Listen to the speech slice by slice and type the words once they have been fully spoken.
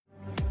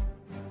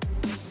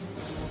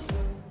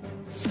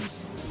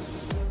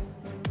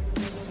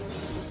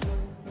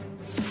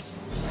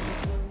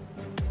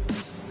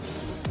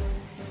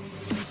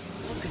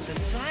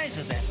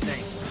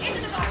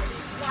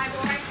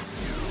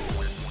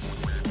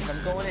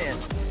I'm going in.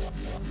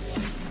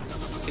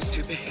 It's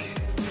too big.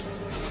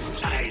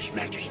 Size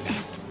matters not.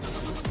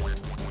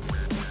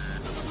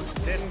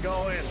 Didn't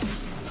go in.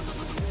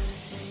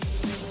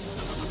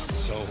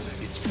 So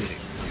it's big.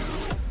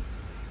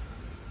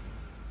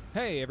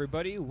 Hey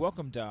everybody,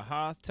 welcome to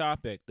Hoth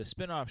Topic, the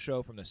spin-off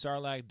show from the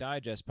Sarlacc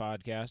Digest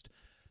podcast.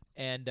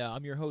 And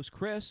I'm your host,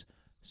 Chris.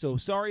 So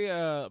sorry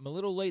I'm a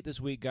little late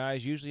this week,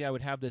 guys. Usually I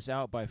would have this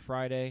out by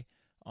Friday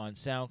on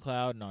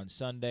SoundCloud and on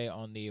Sunday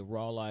on the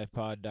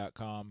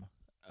rawlivepod.com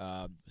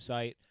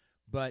site.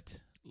 But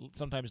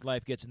sometimes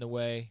life gets in the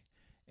way,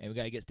 and we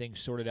got to get things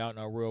sorted out in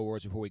our real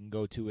worlds before we can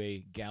go to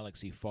a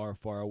galaxy far,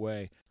 far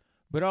away.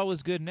 But all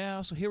is good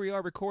now, so here we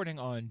are recording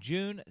on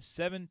June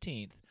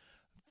 17th,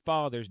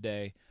 Father's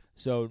Day.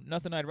 So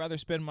nothing I'd rather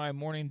spend my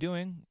morning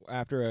doing.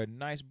 After a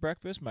nice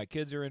breakfast, my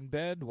kids are in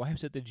bed,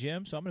 wife's at the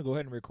gym, so I'm going to go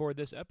ahead and record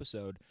this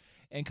episode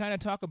and kind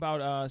of talk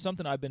about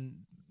something I've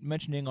been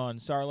mentioning on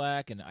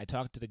Sarlacc and I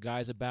talked to the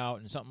guys about,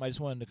 and something I just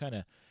wanted to kind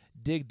of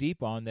dig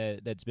deep on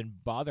that's been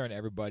bothering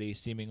everybody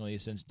seemingly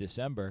since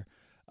December.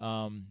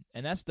 And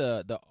that's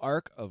the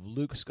arc of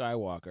Luke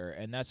Skywalker,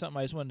 and that's something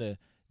I just wanted to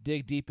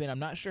dig deep in. I'm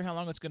not sure how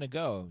long it's going to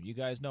go. You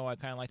guys know I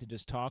kind of like to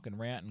just talk and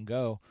rant and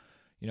go.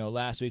 You know,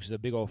 last week was a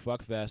big old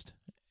fuck fest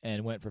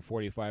and went for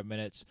 45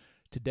 minutes.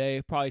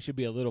 Today probably should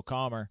be a little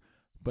calmer,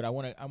 but I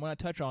want to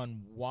touch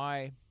on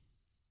why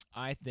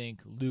I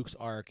think Luke's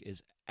arc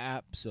is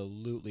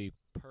absolutely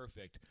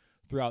perfect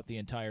throughout the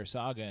entire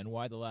saga, and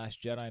why The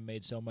Last Jedi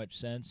made so much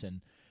sense,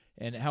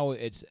 and how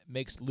it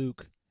makes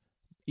Luke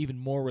even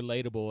more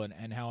relatable,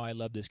 and how I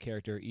love this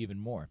character even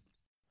more.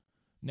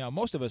 Now,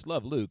 most of us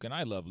love Luke, and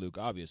I love Luke,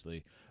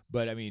 obviously.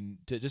 But, I mean,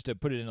 just to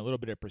put it in a little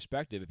bit of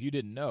perspective, if you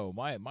didn't know,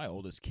 my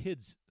oldest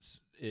kid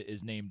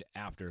is named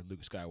after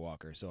Luke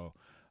Skywalker. So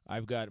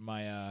I've got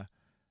my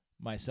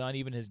son,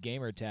 even his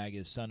gamer tag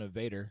is Son of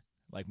Vader,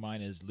 like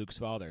mine is Luke's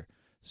father.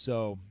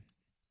 So,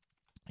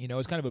 you know,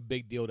 it's kind of a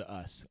big deal to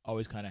us,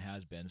 always kind of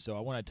has been. So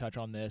I want to touch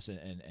on this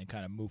and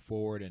kind of move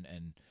forward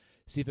and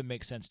see if it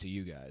makes sense to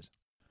you guys.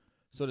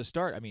 So to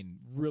start, I mean,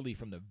 really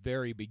from the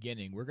very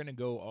beginning, we're going to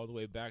go all the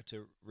way back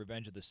to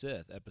Revenge of the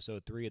Sith,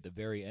 Episode 3 at the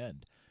very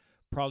end.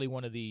 Probably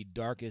one of the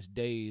darkest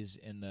days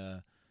in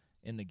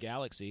the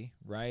galaxy,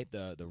 right?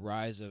 The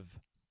rise of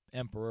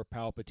Emperor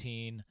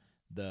Palpatine,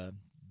 the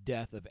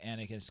death of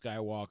Anakin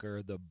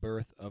Skywalker, the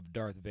birth of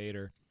Darth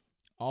Vader.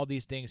 All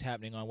these things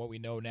happening on what we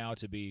know now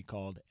to be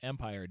called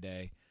Empire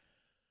Day.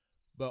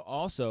 But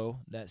also,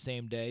 that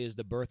same day is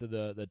the birth of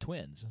the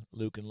twins,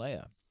 Luke and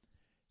Leia.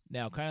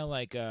 Now, kind of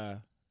like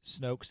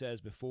Snoke says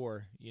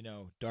before, you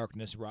know,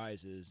 darkness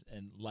rises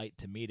and light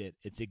to meet it.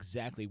 It's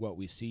exactly what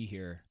we see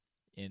here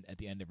at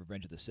the end of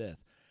Revenge of the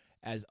Sith.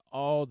 As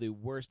all the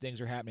worst things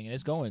are happening, and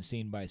it's going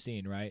scene by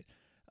scene, right?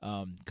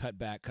 Cut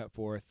back, cut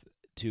forth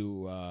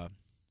to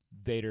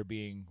Vader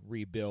being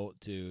rebuilt,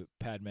 to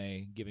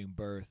Padme giving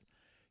birth.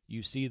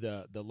 You see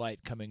the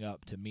light coming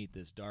up to meet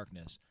this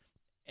darkness.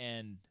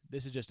 And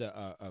this is just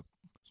a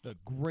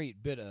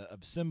great bit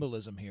of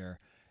symbolism here.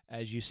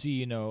 As you see,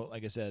 you know,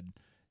 like I said,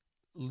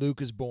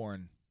 Luke is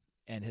born,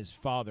 and his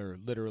father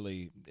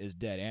literally is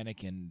dead.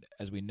 Anakin,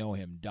 as we know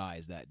him,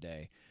 dies that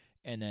day.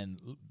 And then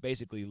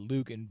basically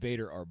Luke and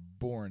Vader are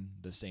born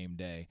the same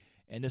day.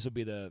 And this will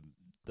be the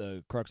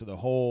crux of the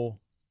whole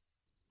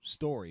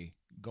story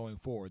going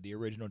forward, the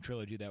original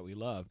trilogy that we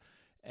love.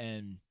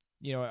 And,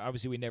 you know,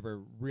 obviously we never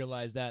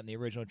realized that in the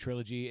original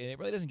trilogy, and it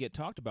really doesn't get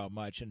talked about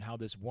much, and how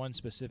this one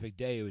specific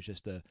day was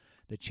just the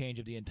change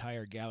of the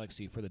entire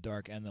galaxy for the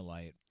dark and the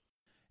light.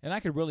 And I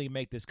could really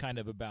make this kind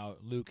of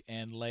about Luke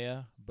and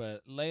Leia,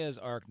 but Leia's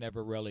arc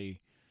never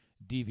really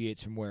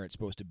deviates from where it's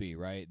supposed to be,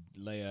 right?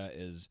 Leia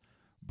is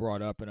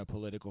brought up in a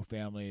political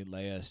family.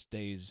 Leia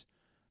stays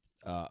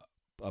a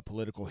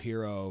political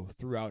hero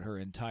throughout her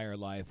entire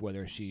life,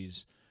 whether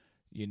she's,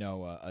 you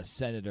know, a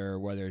senator,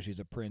 whether she's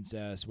a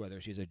princess,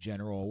 whether she's a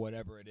general,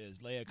 whatever it is.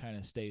 Leia kind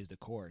of stays the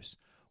course,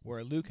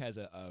 where Luke has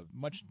a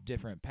much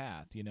different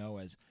path, you know,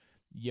 as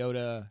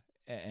Yoda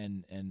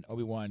and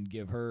Obi-Wan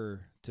give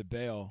her to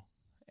Bail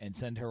and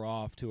send her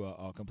off to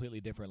a completely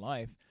different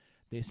life.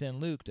 They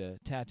send Luke to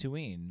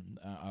Tatooine,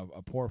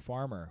 a poor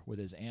farmer with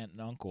his aunt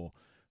and uncle,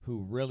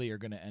 who really are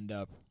going to end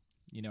up,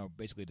 you know,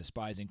 basically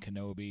despising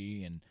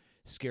Kenobi and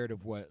scared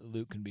of what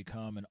Luke can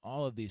become and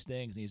all of these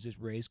things, and he's just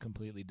raised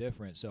completely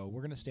different. So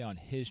we're going to stay on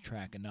his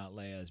track and not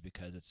Leia's,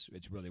 because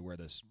it's really where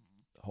this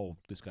whole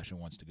discussion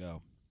wants to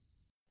go.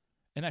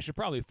 And I should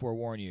probably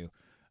forewarn you,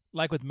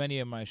 like with many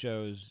of my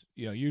shows,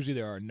 you know, usually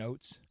there are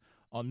notes.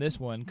 On this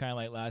one, kind of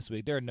like last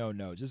week, there are no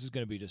notes. This is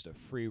going to be just a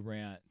free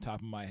rant,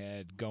 top of my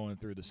head, going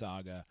through the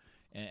saga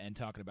and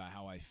talking about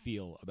how I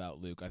feel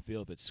about Luke. I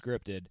feel if it's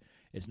scripted,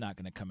 it's not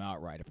going to come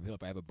out right.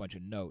 If I have a bunch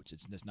of notes,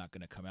 it's just not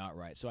going to come out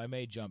right. So I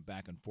may jump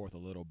back and forth a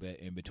little bit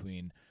in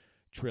between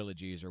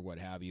trilogies or what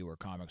have you, or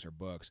comics or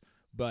books.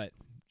 But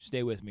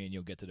stay with me and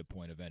you'll get to the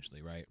point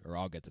eventually, right? Or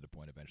I'll get to the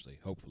point eventually,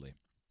 hopefully.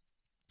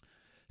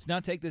 So now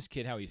take this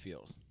kid how he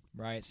feels,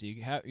 right? So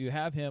you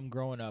have him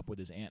growing up with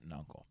his aunt and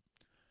uncle.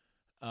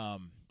 I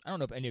don't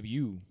know if any of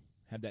you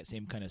have that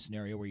same kind of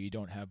scenario where you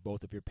don't have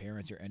both of your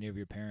parents or any of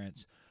your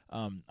parents.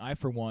 I,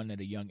 for one, at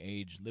a young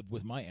age, lived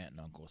with my aunt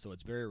and uncle, so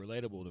it's very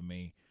relatable to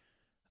me.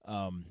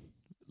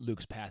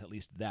 Luke's path, at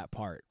least that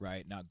part,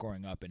 right? Not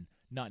growing up and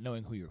not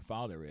knowing who your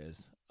father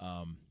is.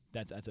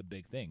 That's a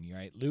big thing,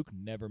 right? Luke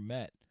never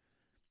met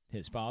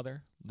his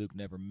father. Luke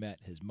never met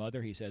his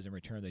mother. He says in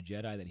Return of the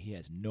Jedi that he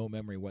has no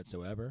memory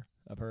whatsoever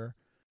of her.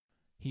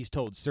 He's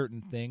told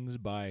certain things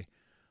by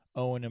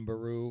Owen and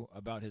Beru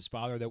about his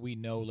father that we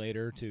know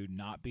later to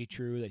not be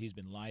true, that he's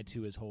been lied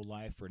to his whole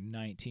life for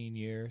 19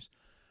 years,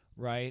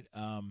 right?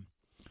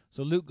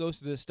 So Luke goes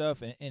through this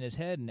stuff in his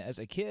head, and as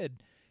a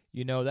kid,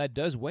 that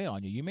does weigh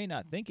on you. You may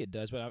not think it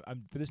does, but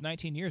for this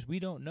 19 years, we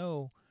don't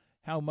know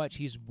how much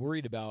he's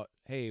worried about,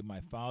 hey, my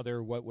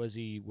father, what was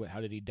he,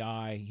 how did he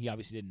die? He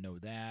obviously didn't know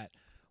that.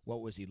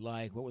 What was he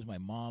like? What was my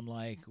mom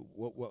like?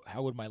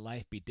 How would my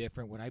life be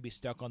different? Would I be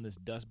stuck on this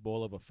dust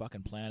bowl of a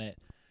fucking planet?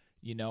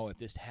 If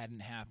this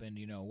hadn't happened,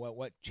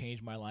 what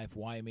changed my life?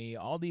 Why me?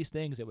 All these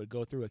things that would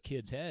go through a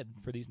kid's head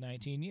for these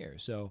 19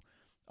 years. So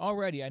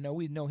already I know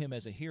we know him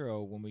as a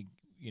hero when we,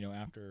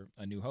 after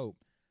A New Hope.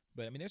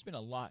 But, there's been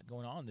a lot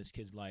going on in this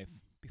kid's life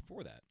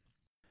before that.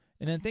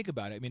 And then think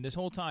about it. This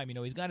whole time,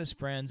 he's got his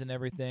friends and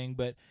everything,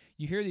 but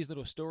you hear these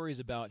little stories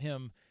about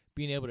him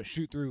being able to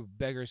shoot through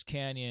Beggar's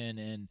Canyon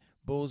and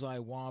bullseye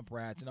womp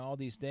rats and all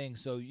these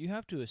things. So you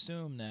have to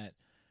assume that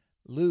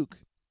Luke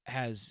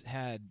has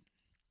had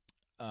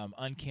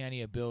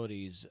uncanny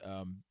abilities,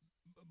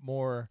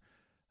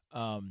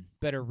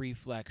 better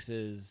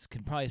reflexes,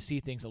 can probably see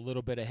things a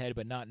little bit ahead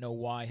but not know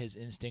why his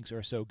instincts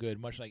are so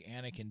good, much like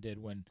Anakin did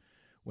when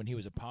he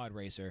was a pod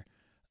racer.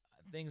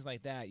 Things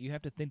like that. You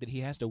have to think that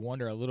he has to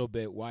wonder a little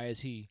bit, why is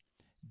he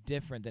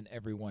different than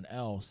everyone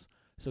else?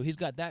 So he's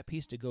got that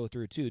piece to go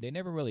through too. They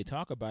never really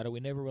talk about it. We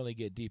never really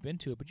get deep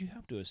into it, but you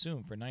have to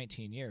assume for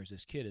 19 years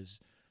this kid has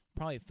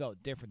probably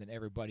felt different than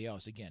everybody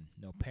else. Again,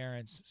 no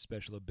parents,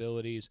 special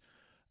abilities,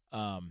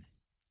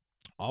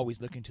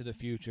 always looking to the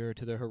future,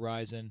 to the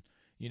horizon.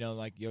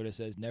 Like Yoda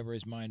says, never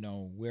his mind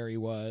know where he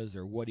was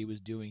or what he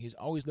was doing. He's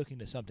always looking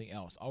to something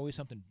else, always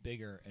something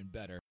bigger and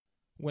better.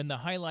 When the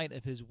highlight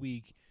of his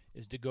week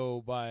is to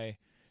go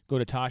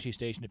to Tosche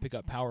Station to pick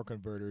up power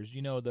converters,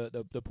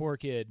 the poor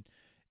kid,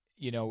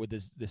 with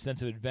the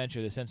sense of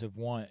adventure, the sense of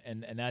want,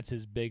 and that's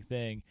his big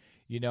thing.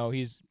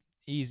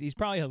 He's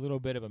probably a little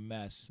bit of a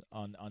mess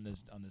on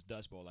this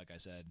Dust Bowl, like I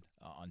said,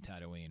 on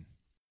Tatooine.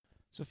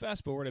 So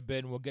fast forward a bit,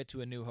 and we'll get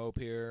to A New Hope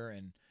here,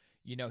 and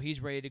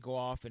he's ready to go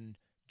off and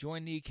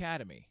join the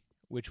Academy,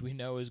 which we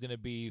know is going to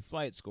be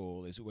flight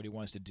school, is what he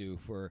wants to do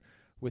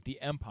with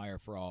the Empire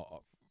for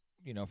all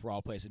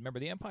places. Remember,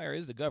 the Empire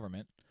is the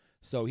government.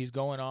 So he's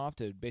going off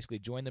to basically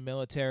join the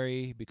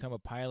military, become a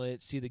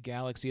pilot, see the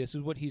galaxy. This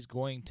is what he's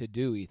going to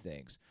do, he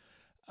thinks.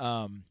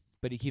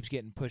 But he keeps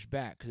getting pushed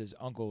back because his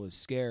uncle is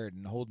scared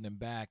and holding him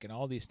back and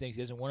all these things.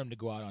 He doesn't want him to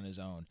go out on his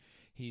own.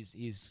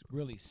 He's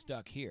really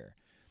stuck here.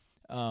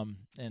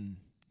 And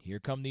here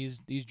come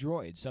these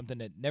droids, something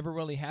that never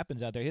really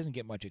happens out there. He doesn't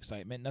get much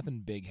excitement.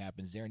 Nothing big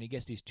happens there. And he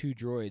gets these two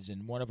droids,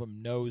 and one of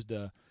them knows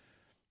the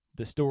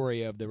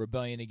story of the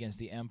rebellion against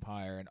the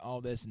Empire and all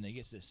this, and he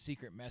gets this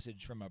secret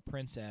message from a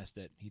princess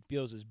that he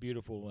feels is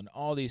beautiful, and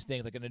all these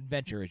things, like an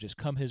adventure has just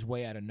come his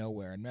way out of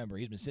nowhere. And remember,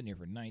 he's been sitting here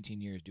for 19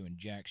 years doing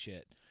jack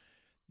shit,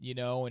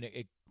 and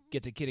it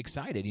gets a kid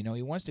excited.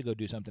 He wants to go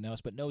do something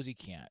else, but knows he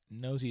can't.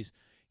 Knows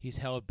he's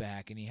held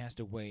back, and he has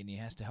to wait, and he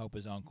has to help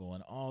his uncle,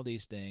 and all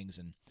these things.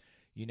 And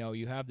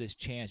you have this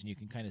chance, and you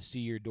can kind of see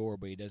your door,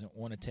 but he doesn't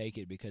want to take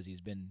it because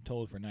he's been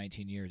told for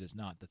 19 years it's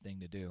not the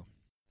thing to do.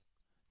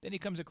 Then he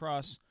comes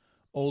across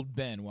Old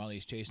Ben while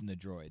he's chasing the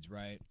droids,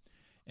 right?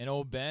 And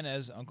Old Ben,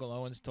 as Uncle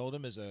Owens told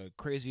him, is a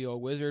crazy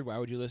old wizard. Why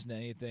would you listen to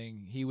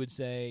anything he would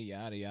say?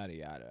 Yada, yada,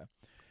 yada.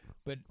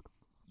 But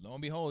lo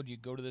and behold, you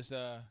go to this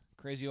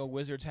crazy old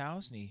wizard's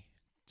house, and he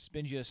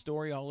spins you a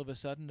story all of a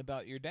sudden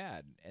about your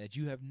dad, and that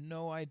you have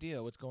no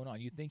idea what's going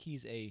on. You think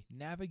he's a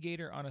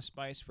navigator on a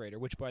spice freighter,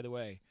 which, by the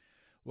way,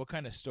 what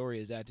kind of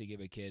story is that to give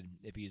a kid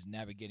if he's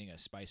navigating a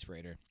spice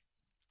freighter?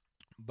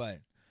 But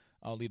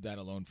I'll leave that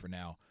alone for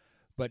now.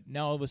 But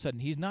now all of a sudden,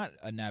 he's not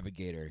a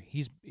navigator.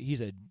 He's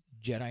a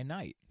Jedi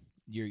Knight.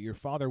 Your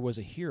father was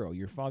a hero.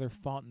 Your father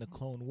fought in the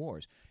Clone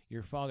Wars.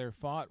 Your father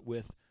fought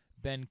with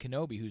Ben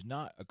Kenobi, who's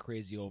not a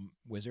crazy old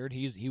wizard.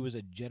 He was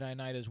a Jedi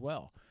Knight as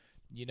well.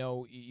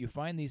 You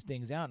find these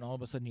things out, and all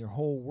of a sudden, your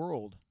whole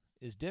world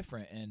is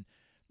different. And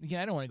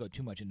again, I don't want to go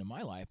too much into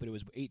my life, but it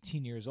was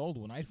 18 years old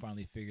when I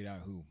finally figured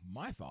out who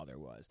my father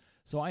was.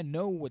 So I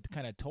know what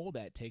kind of toll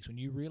that takes when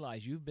you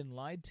realize you've been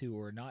lied to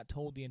or not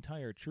told the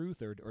entire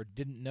truth or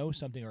didn't know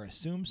something or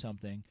assume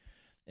something,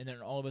 and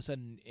then all of a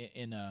sudden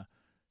in a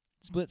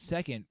split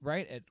second,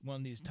 right at one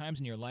of these times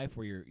in your life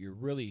where you're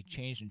really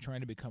changed and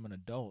trying to become an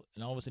adult,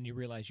 and all of a sudden you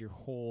realize your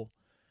whole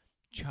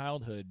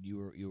childhood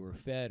you were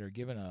fed or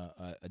given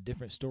a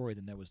different story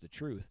than that was the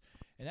truth,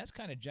 and that's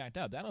kind of jacked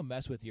up. That'll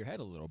mess with your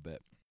head a little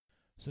bit.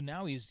 So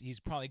now he's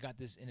probably got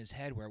this in his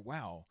head where,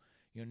 wow,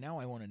 now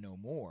I want to know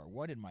more.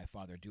 What did my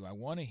father do? I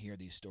want to hear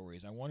these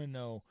stories. I want to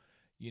know,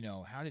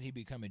 how did he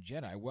become a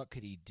Jedi? What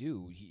could he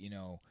do?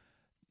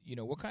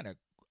 what kind of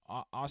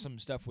awesome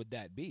stuff would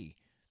that be?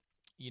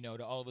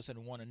 To all of a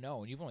sudden want to know.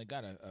 And you've only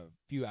got a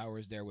few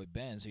hours there with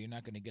Ben, so you're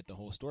not going to get the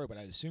whole story, but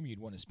I'd assume you'd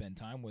want to spend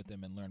time with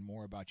him and learn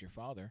more about your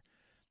father.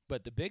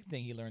 But the big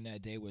thing he learned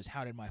that day was,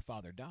 how did my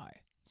father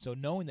die? So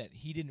knowing that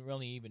he didn't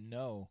really even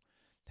know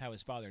how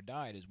his father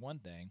died is one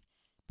thing,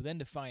 but then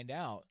to find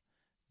out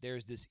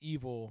there's this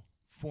evil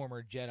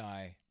former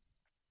Jedi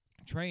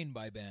trained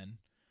by Ben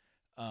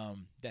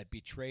that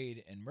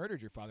betrayed and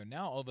murdered your father.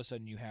 Now all of a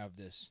sudden you have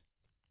this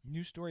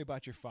new story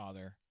about your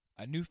father,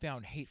 a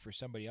newfound hate for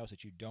somebody else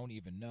that you don't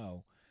even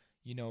know.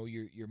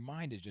 Your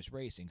mind is just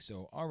racing.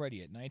 So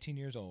already at 19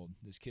 years old,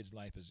 this kid's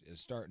life is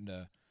starting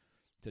to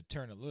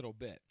turn a little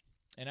bit.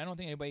 And I don't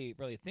think anybody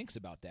really thinks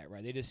about that,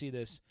 right? They just see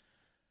this,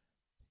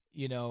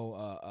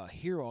 a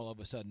hero all of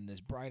a sudden,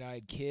 this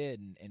bright-eyed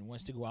kid, and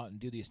wants to go out and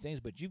do these things.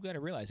 But you've got to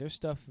realize there's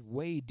stuff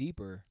way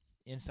deeper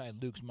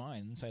inside Luke's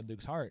mind, inside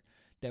Luke's heart,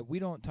 that we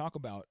don't talk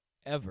about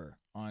ever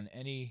on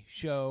any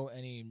show,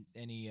 any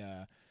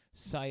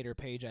site or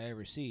page I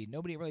ever see.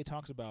 Nobody really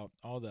talks about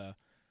all the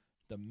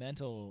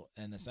mental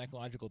and the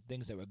psychological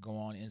things that would go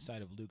on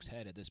inside of Luke's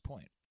head at this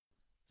point.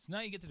 So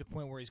now you get to the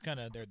point where he's kind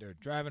of they're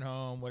driving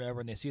home,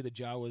 whatever, and they see the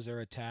Jawas are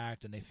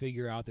attacked, and they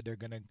figure out that they're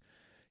gonna,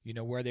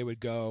 where they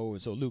would go.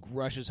 So Luke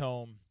rushes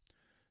home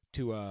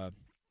to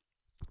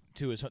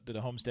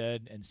the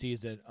homestead and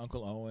sees that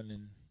Uncle Owen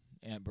and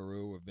Aunt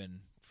Beru have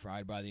been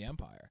fried by the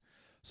Empire.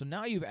 So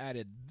now you've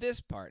added this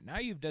part. Now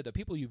you've done the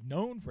people you've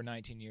known for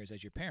 19 years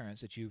as your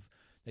parents, that you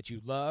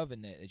love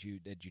and that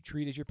you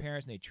treat as your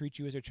parents, and they treat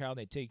you as their child,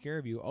 and they take care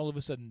of you. All of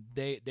a sudden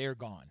they're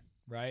gone,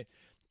 right?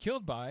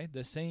 Killed by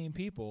the same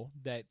people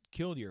that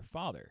killed your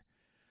father.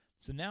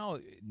 So now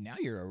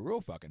you're a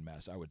real fucking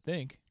mess, I would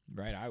think,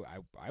 right?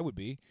 I would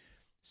be.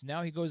 So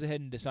now he goes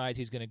ahead and decides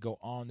he's going to go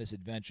on this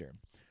adventure.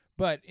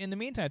 But in the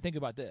meantime, think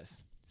about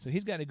this. So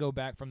he's got to go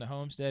back from the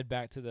homestead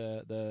back to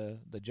the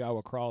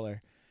Jawa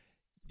crawler.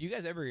 You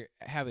guys ever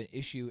have an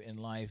issue in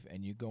life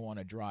and you go on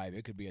a drive?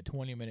 It could be a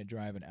 20-minute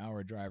drive, an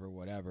hour drive, or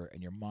whatever,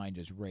 and your mind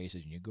just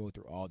races and you go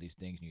through all these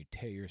things and you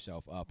tear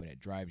yourself up and it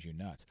drives you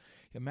nuts.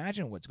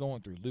 Imagine what's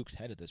going through Luke's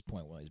head at this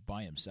point while he's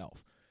by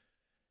himself.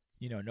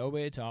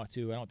 Nobody to talk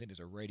to. I don't think there's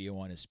a radio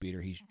on his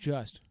speeder. He's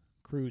just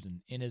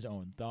cruising in his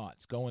own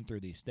thoughts, going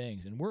through these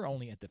things. And we're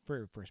only at the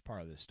very first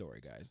part of this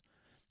story, guys.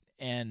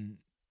 And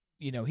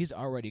he's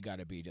already got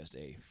to be just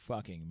a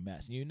fucking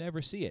mess. And you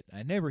never see it.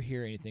 I never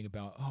hear anything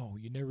about,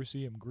 you never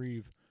see him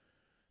grieve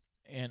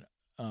and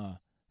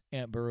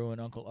Aunt Beru and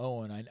Uncle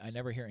Owen. I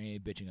never hear any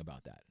bitching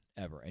about that,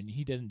 ever. And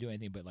he doesn't do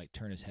anything but,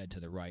 turn his head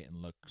to the right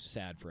and look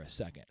sad for a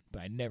second.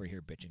 But I never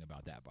hear bitching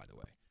about that, by the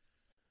way.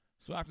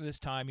 So after this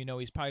time,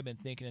 he's probably been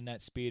thinking in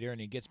that speeder, and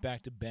he gets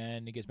back to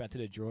Ben, he gets back to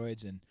the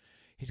droids, and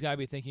he's got to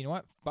be thinking,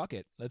 what, fuck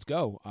it, let's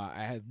go.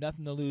 I have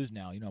nothing to lose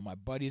now. My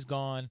buddy's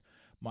gone.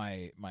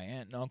 My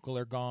aunt and uncle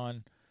are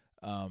gone.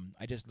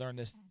 I just learned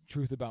this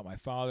truth about my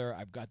father.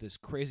 I've got this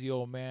crazy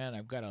old man.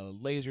 I've got a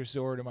laser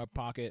sword in my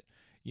pocket.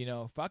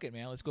 Fuck it,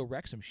 man. Let's go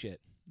wreck some shit.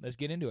 Let's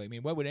get into it. I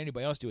mean, what would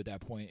anybody else do at that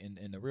point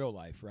in the real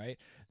life, right?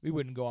 We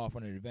wouldn't go off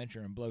on an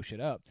adventure and blow shit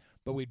up,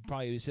 but we'd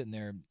probably be sitting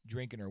there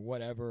drinking or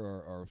whatever,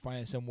 or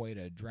finding some way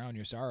to drown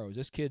your sorrows.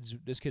 This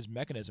kid's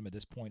mechanism at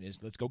this point is,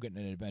 let's go get in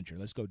an adventure.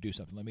 Let's go do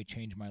something. Let me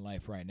change my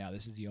life right now.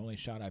 This is the only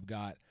shot I've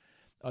got.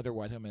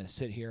 Otherwise, I'm going to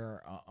sit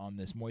here on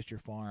this moisture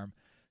farm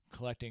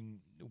collecting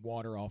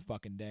water all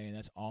fucking day, and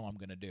that's all I'm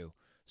going to do.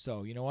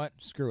 So, you know what?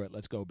 Screw it.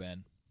 Let's go,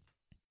 Ben.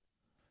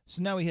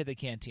 So now we hit the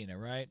cantina,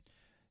 right?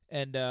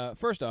 And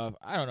first off,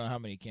 I don't know how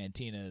many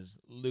cantinas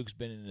Luke's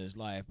been in his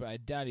life, but I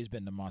doubt he's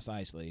been to Mos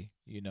Eisley,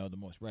 the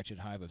most wretched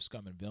hive of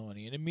scum and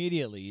villainy. And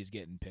immediately he's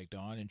getting picked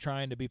on and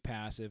trying to be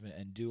passive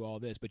and do all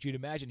this. But you'd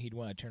imagine he'd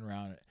want to turn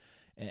around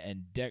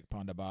and deck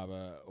Ponda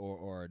Baba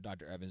or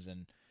Dr. Evans,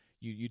 and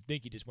you'd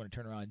think he'd just want to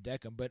turn around and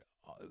deck him. But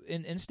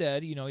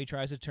instead, he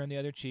tries to turn the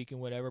other cheek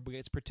and whatever, but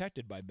gets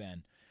protected by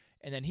Ben.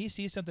 And then he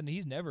sees something that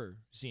he's never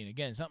seen.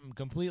 Again, something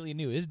completely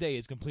new. His day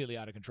is completely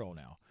out of control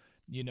now.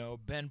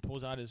 Ben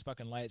pulls out his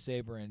fucking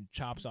lightsaber and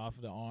chops off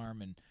the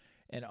arm,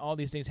 and all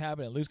these things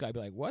happen, and Luke's got to be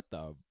like, what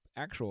the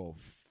actual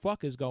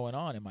fuck is going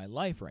on in my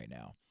life right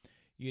now?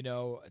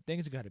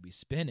 Things have got to be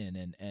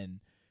spinning,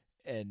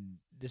 and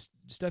this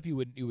stuff you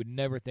would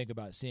never think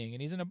about seeing.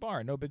 And he's in a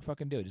bar, no big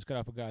fucking deal, just cut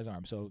off a guy's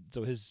arm. So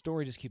his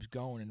story just keeps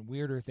going, and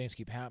weirder things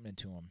keep happening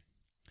to him.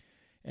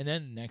 And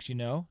then next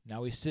now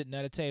he's sitting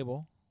at a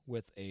table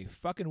with a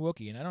fucking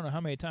Wookiee, and I don't know how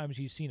many times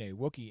he's seen a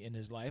Wookiee in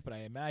his life, but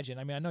I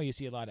know you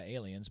see a lot of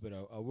aliens, but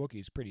a Wookiee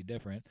is pretty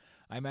different.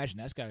 I imagine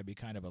that's got to be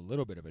kind of a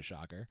little bit of a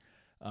shocker.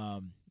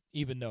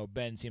 Even though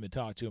Ben seemed to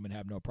talk to him and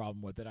have no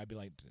problem with it, I'd be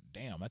like,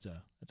 damn, that's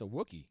a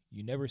Wookiee.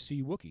 You never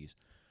see Wookiees.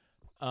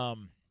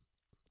 And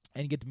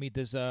you get to meet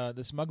this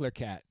smuggler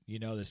cat,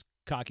 this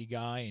cocky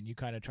guy, and you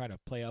kind of try to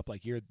play up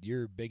like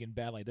you're big and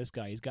bad like this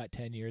guy. He's got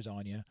 10 years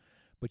on you,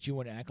 but you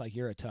want to act like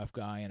you're a tough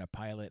guy and a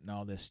pilot and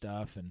all this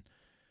stuff. And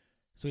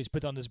so he's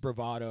put on this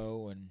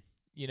bravado, and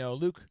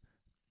Luke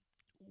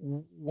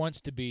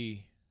wants to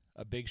be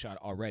a big shot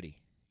already.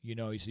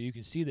 So you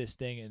can see this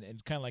thing,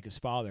 and kind of like his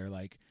father,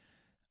 like,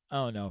 I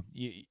don't know,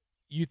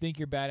 you think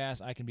you're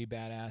badass, I can be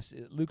badass.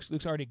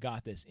 Luke's already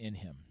got this in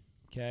him,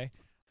 okay?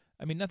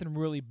 I mean, nothing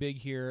really big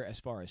here as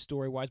far as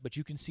story-wise, but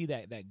you can see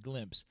that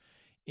glimpse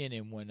in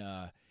him when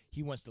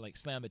he wants to, like,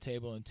 slam the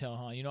table and tell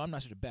Han, I'm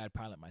not such a bad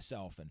pilot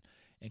myself,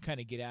 and kind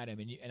of get at him.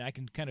 And I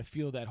can kind of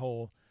feel that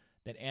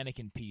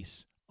Anakin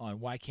piece on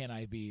why can't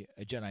I be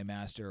a Jedi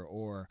Master,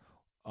 or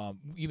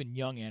even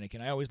young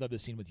Anakin. I always love the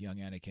scene with young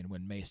Anakin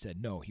when May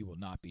said, no, he will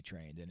not be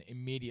trained. And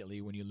immediately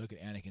when you look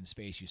at Anakin's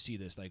face, you see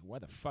this, like, why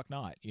the fuck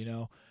not?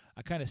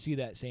 I kind of see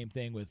that same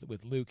thing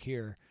with Luke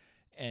here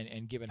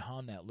and giving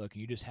Han that look.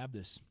 And you just have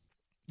this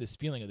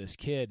feeling of this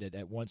kid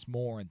that wants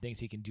more and thinks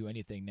he can do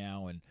anything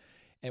now. And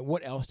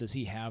what else does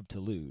he have to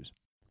lose?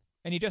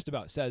 And he just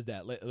about says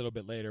that a little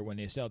bit later when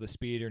they sell the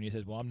speeder, and he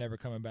says, well, I'm never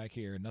coming back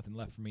here. Nothing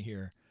left for me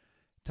here,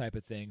 type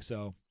of thing.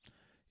 So,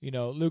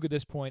 Luke at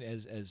this point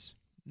as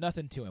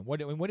nothing to him.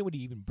 What would he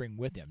even bring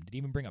with him? Did he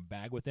even bring a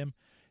bag with him?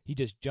 He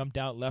just jumped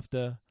out, left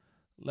the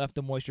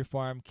moisture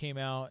farm, came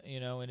out,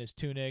 in his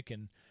tunic,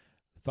 and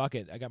fuck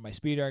it. I got my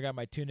speeder, I got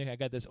my tunic, I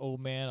got this old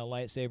man, a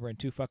lightsaber, and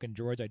 2 fucking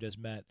droids I just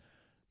met.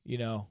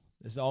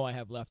 This is all I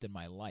have left in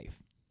my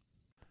life.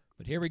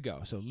 But here we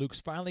go. So Luke's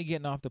finally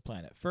getting off the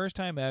planet. First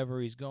time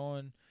ever. He's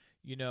going,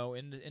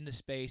 into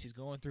space. He's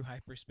going through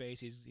hyperspace.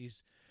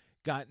 He's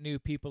got new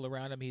people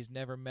around him he's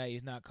never met.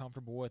 He's not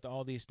comfortable with,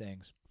 all these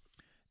things.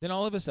 Then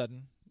all of a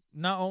sudden,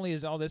 not only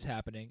is all this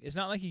happening, it's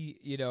not like he,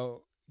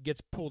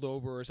 gets pulled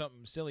over or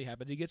something silly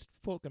happens. He gets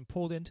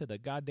pulled into the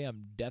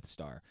goddamn Death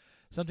Star.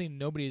 Something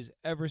nobody's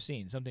ever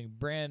seen. Something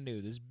brand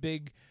new. This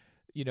big,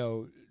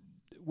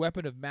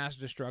 weapon of mass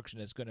destruction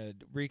that's going to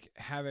wreak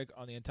havoc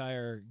on the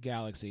entire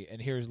galaxy.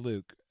 And here's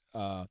Luke,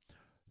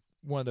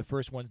 one of the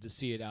first ones to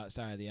see it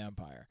outside of the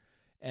Empire.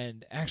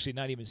 And actually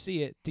not even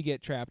see it, to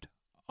get trapped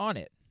on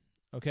it.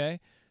 Okay?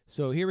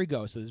 So here we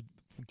go. So this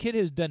kid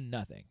has done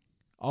nothing.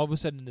 All of a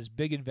sudden, this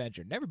big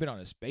adventure. Never been on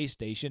a space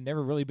station.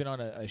 Never really been on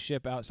a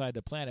ship outside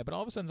the planet. But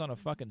all of a sudden, he's on a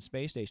fucking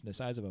space station the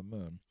size of a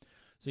moon.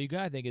 So you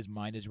got to think his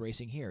mind is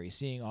racing here. He's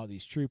seeing all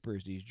these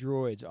troopers, these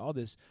droids, all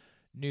this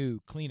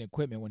new clean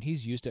equipment when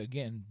he's used to,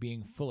 again,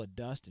 being full of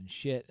dust and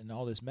shit and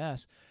all this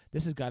mess.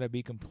 This has got to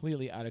be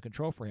completely out of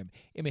control for him.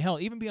 I mean, hell,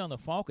 even being on the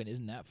Falcon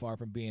isn't that far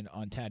from being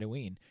on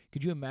Tatooine.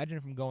 Could you imagine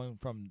from going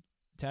from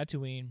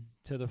Tatooine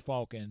to the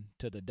Falcon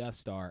to the Death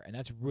Star, and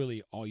that's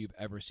really all you've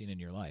ever seen in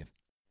your life?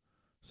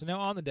 So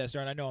now on the Death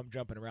Star, and I know I'm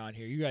jumping around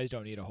here. You guys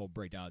don't need a whole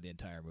breakdown of the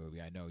entire movie.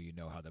 I know you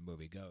know how the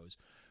movie goes.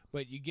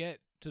 But you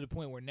get to the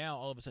point where now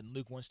all of a sudden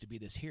Luke wants to be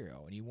this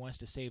hero, and he wants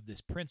to save this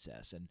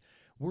princess. And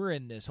we're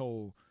in this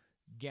whole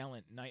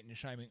gallant knight in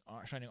shining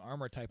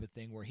armor type of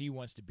thing where he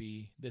wants to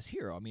be this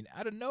hero. I mean,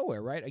 out of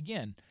nowhere, right?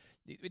 Again,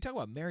 we talk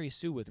about Mary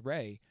Sue with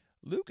Rey.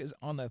 Luke is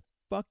on the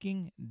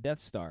fucking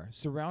Death Star,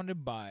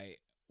 surrounded by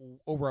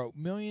over 1.5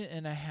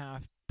 million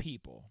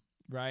people,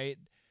 right?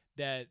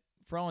 That,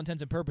 for all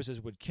intents and purposes,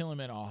 would kill him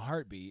in a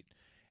heartbeat.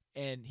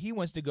 And he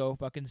wants to go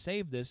fucking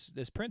save this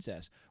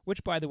princess.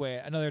 Which, by the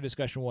way, another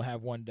discussion we'll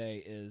have one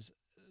day is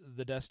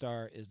the Death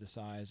Star is the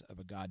size of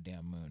a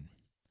goddamn moon.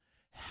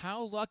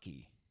 How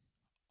lucky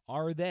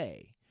are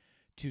they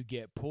to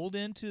get pulled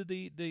into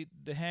the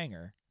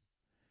hangar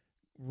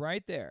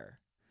right there,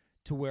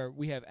 to where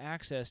we have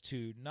access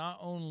to not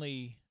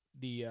only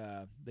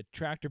the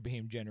tractor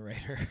beam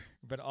generator,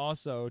 but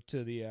also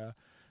to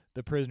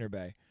the prisoner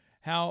bay?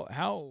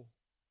 How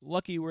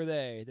lucky were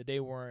they that they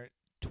weren't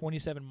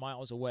 27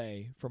 miles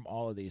away from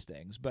all of these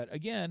things? But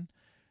again,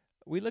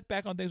 we look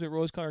back on things with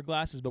rose-colored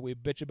glasses, but we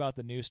bitch about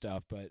the new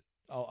stuff. But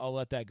I'll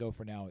let that go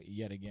for now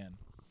yet again.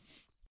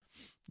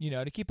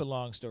 To keep a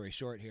long story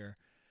short here,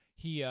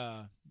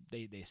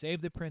 they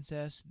save the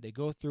princess. They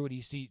go through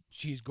it.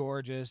 She's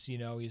gorgeous.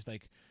 He's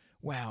like,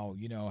 wow.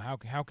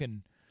 How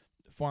can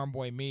farm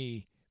boy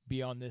me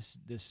be on this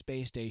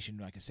space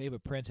station? I can save a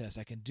princess.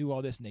 I can do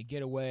all this, and they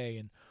get away,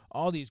 and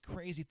all these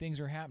crazy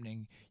things are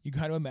happening. You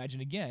got to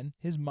imagine, again,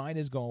 his mind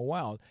is going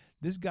wild.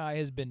 This guy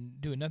has been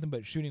doing nothing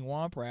but shooting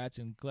womp rats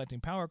and collecting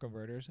power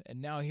converters, and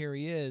now here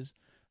he is,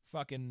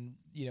 fucking,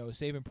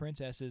 saving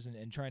princesses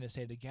and trying to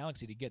save the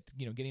galaxy to get,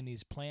 getting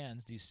these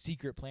plans, these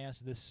secret plans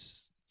to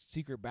this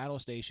secret battle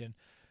station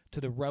to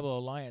the Rebel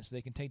Alliance so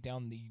they can take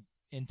down the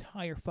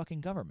entire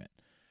fucking government.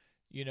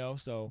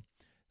 So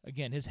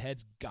again, his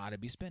head's got to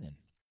be spinning.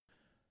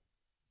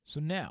 So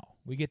now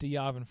we get to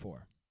Yavin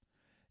 4.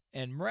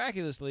 And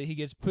miraculously, he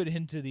gets put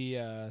into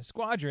the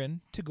squadron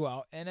to go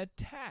out and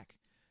attack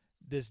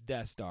this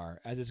Death Star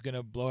as it's going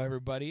to blow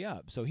everybody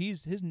up. So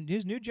his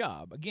new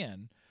job,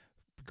 again,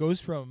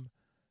 goes from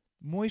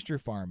moisture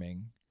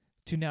farming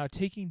to now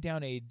taking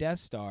down a Death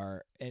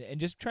Star and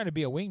just trying to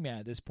be a wingman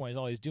at this point is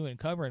all he's doing,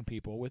 covering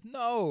people with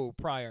no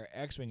prior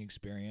X-Wing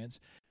experience.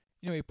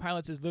 He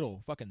pilots his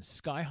little fucking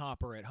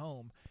Skyhopper at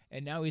home,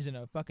 and now he's in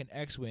a fucking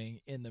X-Wing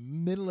in the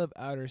middle of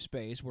outer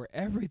space where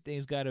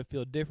everything's got to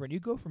feel different. You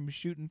go from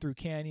shooting through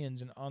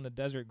canyons and on the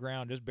desert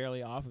ground, just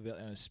barely off of it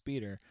in a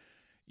speeder,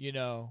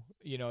 a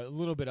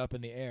little bit up in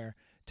the air,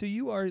 to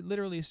you are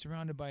literally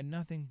surrounded by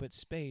nothing but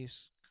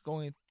space,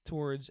 going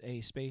towards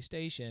a space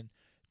station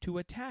to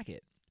attack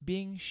it,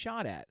 being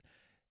shot at.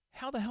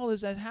 How the hell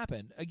does that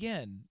happen?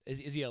 Again,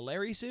 is he a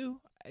Larry Sue?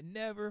 I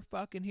never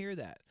fucking hear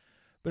that.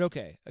 But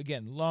okay,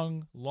 again,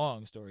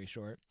 long story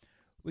short,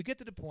 we get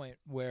to the point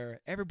where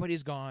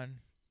everybody's gone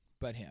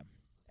but him.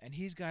 And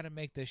he's got to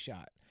make this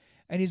shot.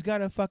 And he's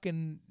got a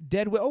fucking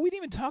dead weight. Oh, we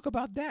didn't even talk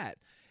about that.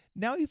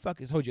 Now he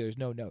fucking told you there's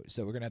no notes,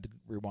 so we're going to have to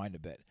rewind a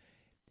bit.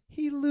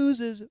 He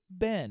loses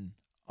Ben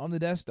on the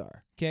Death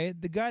Star, okay?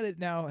 The guy that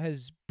now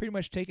has pretty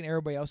much taken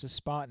everybody else's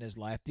spot in his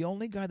life, the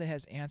only guy that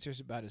has answers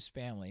about his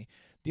family,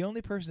 the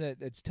only person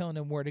that's telling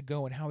him where to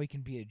go and how he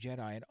can be a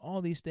Jedi and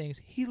all these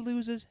things, he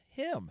loses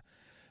him.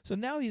 So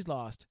now he's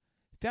lost.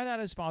 Found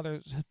out his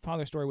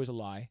father's story was a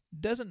lie,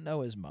 doesn't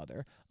know his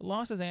mother,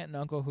 lost his aunt and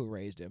uncle who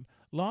raised him,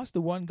 lost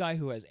the one guy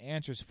who has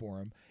answers for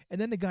him, and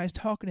then the guy's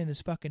talking in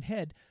his fucking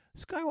head.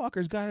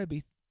 Skywalker's got to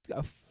be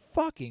a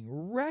fucking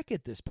wreck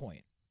at this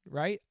point,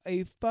 right?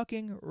 A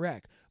fucking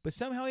wreck. But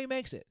somehow he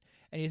makes it,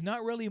 and he's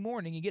not really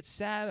mourning. He gets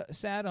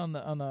sad on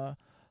the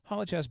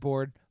holochess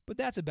board, but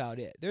that's about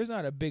it. There's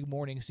not a big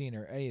mourning scene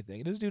or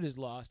anything. This dude has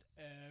lost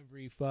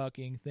every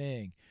fucking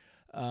thing.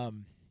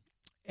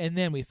 And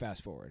then we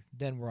fast forward.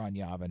 Then we're on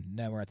Yavin.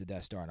 Then we're at the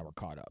Death Star, and we're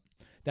caught up.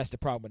 That's the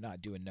problem with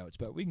not doing notes,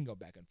 but we can go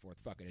back and forth.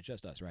 Fuck it, it's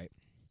just us, right?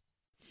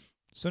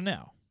 So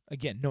now,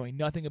 again, knowing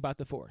nothing about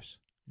the Force,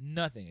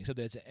 nothing except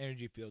that it's an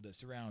energy field that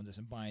surrounds us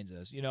and binds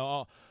us,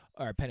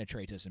 or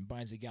penetrates us and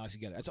binds the galaxy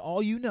together. That's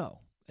all you know.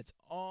 That's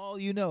all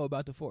you know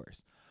about the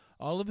Force.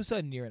 All of a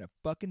sudden, you're in a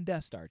fucking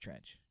Death Star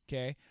trench.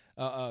 Okay,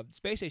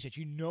 space station.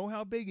 You know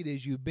how big it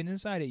is. You've been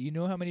inside it. You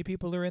know how many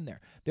people are in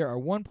there. There are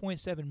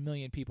 1.7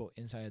 million people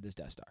inside of this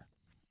Death Star.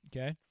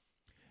 Okay,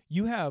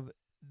 you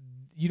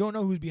don't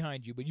know who's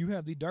behind you, but you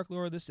have the Dark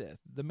Lord of the Sith,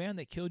 the man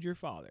that killed your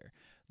father,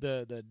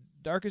 the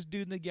darkest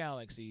dude in the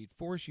galaxy,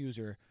 Force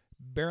user,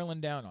 barreling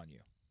down on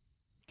you.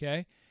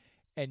 Okay,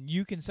 and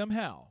you can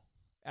somehow,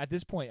 at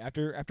this point,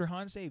 after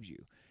Han saves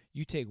you,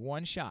 you take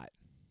one shot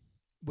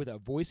with a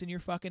voice in your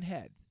fucking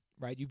head.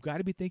 Right, you've got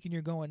to be thinking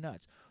you're going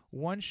nuts.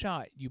 One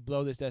shot, you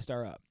blow this Death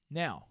Star up.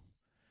 Now,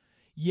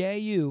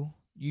 you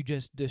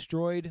just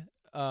destroyed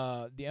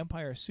the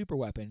Empire's super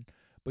weapon.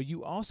 But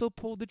you also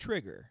pulled the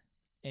trigger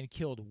and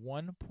killed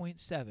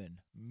 1.7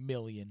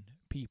 million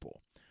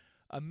people.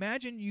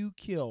 Imagine you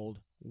killed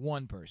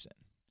one person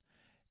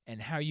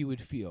and how you would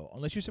feel.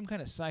 Unless you're some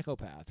kind of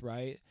psychopath,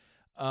 right?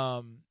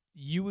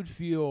 You would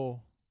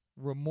feel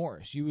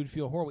remorse. You would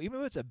feel horrible.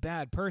 Even if it's a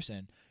bad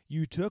person,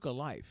 you took a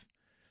life.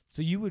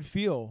 So you would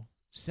feel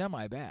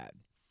semi-bad.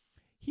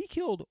 He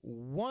killed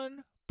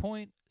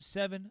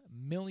 1.7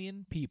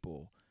 million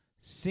people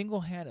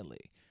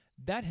single-handedly.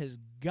 That has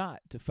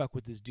got to fuck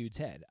with this dude's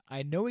head.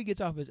 I know he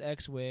gets off his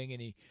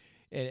X-Wing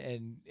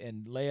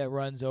and Leia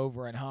runs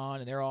over and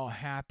Han and they're all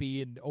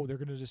happy and they're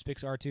gonna just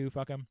fix R2,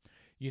 fuck him.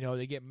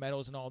 They get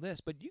medals and all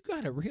this, but you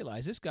gotta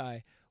realize this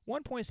guy,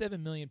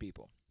 1.7 million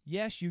people.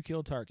 Yes, you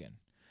killed Tarkin.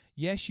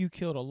 Yes, you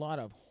killed a lot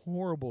of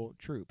horrible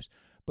troops,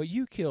 but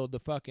you killed the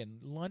fucking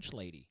lunch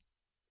lady.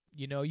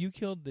 You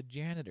killed the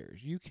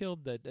janitors. You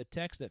killed the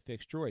techs that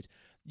fix droids.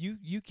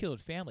 You killed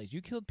families.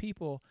 You killed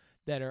people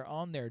that are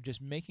on there just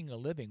making a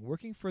living,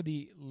 working for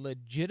the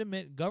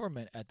legitimate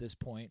government at this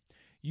point.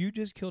 You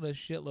just killed a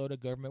shitload of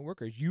government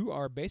workers. You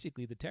are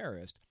basically the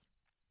terrorist.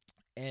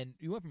 And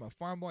you went from a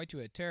farm boy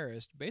to a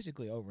terrorist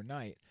basically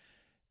overnight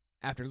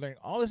after learning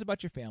all this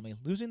about your family,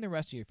 losing the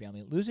rest of your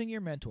family, losing your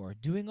mentor,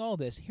 doing all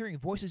this, hearing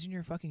voices in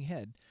your fucking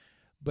head,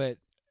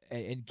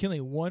 and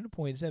killing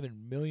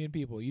 1.7 million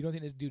people. You don't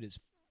think this dude is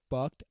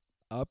fucked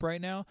up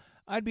right now?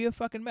 I'd be a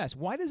fucking mess.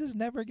 Why does this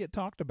never get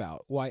talked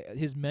about? Why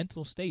his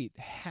mental state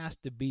has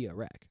to be a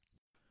wreck.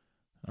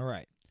 All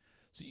right.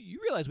 So you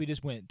realize we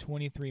just went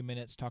 23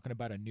 minutes talking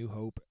about A New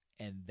Hope,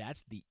 and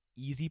that's the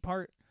easy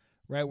part,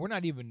 right? We're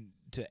not even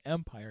to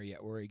Empire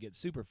yet where it gets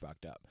super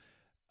fucked up.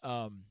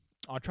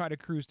 I'll try to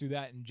cruise through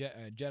that in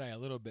Jedi a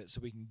little bit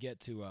so we can get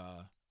to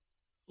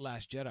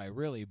Last Jedi,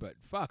 really. But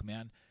fuck,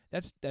 man.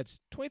 That's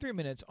 23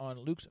 minutes on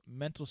Luke's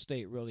mental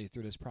state, really,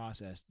 through this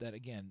process that,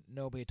 again,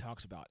 nobody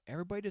talks about.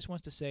 Everybody just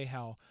wants to say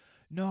how,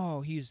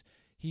 no, he's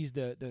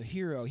the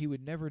hero. He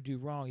would never do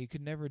wrong. He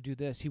could never do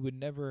this. He would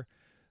never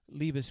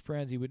leave his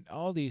friends. He would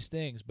all these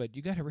things. But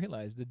you got to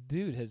realize the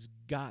dude has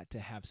got to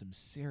have some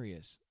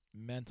serious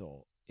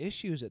mental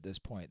issues at this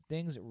point.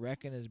 Things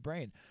wrecking his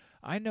brain.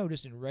 I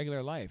noticed in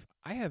regular life,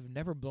 I have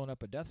never blown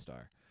up a Death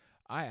Star.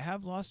 I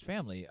have lost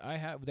family.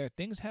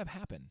 Things have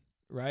happened,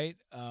 right?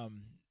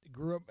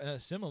 Grew up in a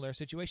similar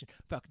situation.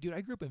 Fuck, dude, I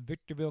grew up in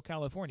Victorville,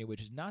 California,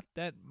 which is not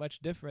that much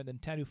different than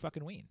Tattoo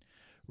fucking Ween,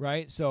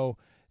 right? So,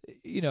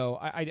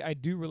 I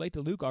do relate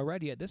to Luke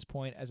already at this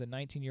point as a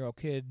 19-year-old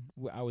kid.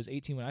 I was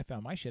 18 when I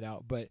found my shit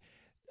out, but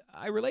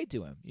I relate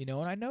to him, and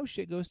I know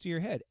shit goes to your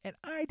head, and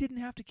I didn't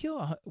have to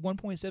kill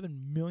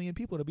 1.7 million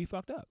people to be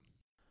fucked up.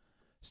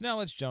 So now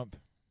let's jump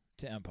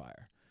to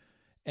Empire.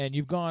 And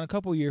you've gone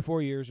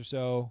 4 years or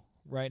so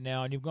right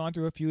now, and you've gone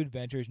through a few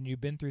adventures, and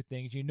you've been through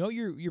things.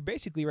 You're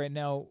basically right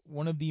now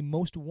one of the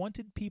most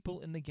wanted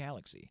people in the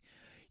galaxy.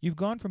 You've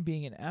gone from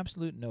being an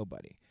absolute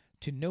nobody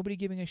to nobody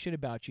giving a shit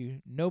about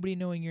you, nobody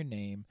knowing your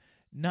name,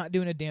 not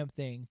doing a damn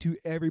thing, to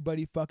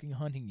everybody fucking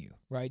hunting you,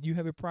 right? You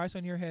have a price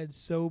on your head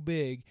so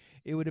big,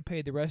 it would have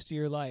paid the rest of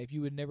your life.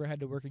 You would never had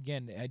to work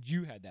again had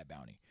you had that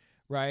bounty,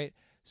 right?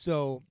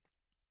 So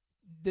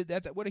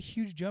that's what a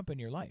huge jump in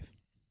your life,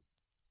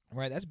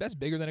 right? That's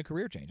bigger than a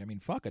career change. I mean,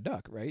 fuck a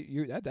duck, right?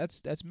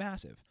 That's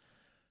massive.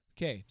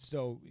 Okay,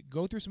 so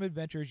go through some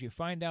adventures. You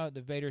find out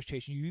that Vader's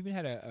chasing you. You even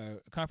had a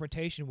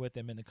confrontation with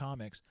him in the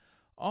comics.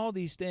 All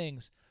these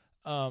things,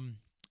 and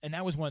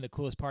that was one of the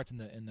coolest parts in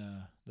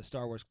the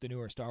Star Wars, the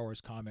newer Star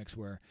Wars comics,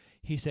 where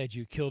he said,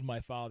 "You killed my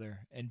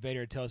father," and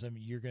Vader tells him,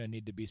 "You're gonna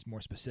need to be more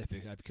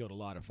specific. I've killed a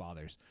lot of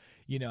fathers."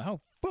 You know,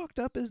 how fucked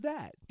up is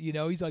that? You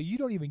know, he's like, "You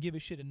don't even give a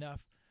shit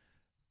enough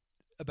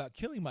about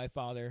killing my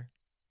father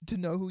to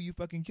know who you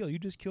fucking kill. You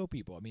just kill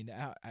people." I mean,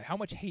 how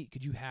much hate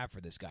could you have for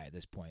this guy at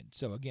this point?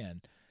 So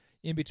again,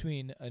 in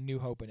between A New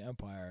Hope and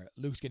Empire,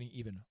 Luke's getting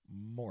even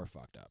more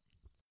fucked up.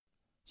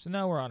 So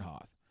now we're on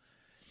Hoth.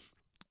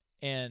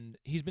 And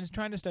he's been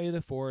trying to study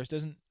the Force,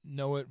 doesn't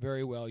know it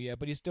very well yet,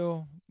 but he's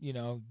still,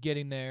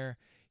 getting there.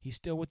 He's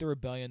still with the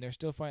rebellion. They're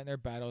still fighting their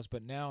battles,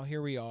 but now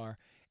here we are.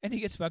 And he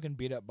gets fucking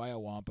beat up by a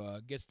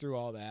Wampa, gets through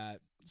all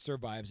that,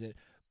 survives it.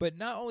 But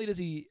not only does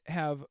he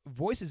have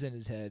voices in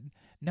his head,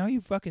 now he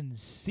fucking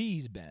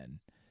sees Ben.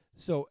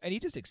 So, and he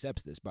just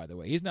accepts this, by the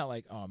way. He's not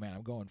like, "Oh man,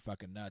 I'm going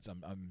fucking nuts.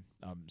 I'm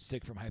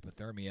sick from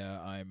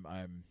hypothermia. I'm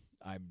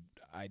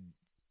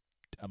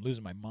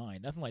losing my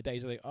mind." Nothing like that.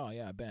 He's like, "Oh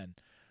yeah, Ben,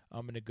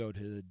 I'm gonna go to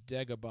the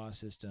Dagobah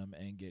system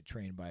and get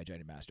trained by a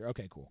Jedi Master.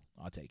 Okay, cool.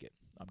 I'll take it.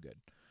 I'm good."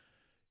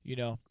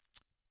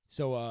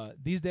 So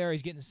he's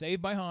getting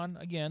saved by Han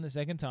again the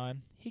second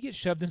time. He gets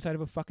shoved inside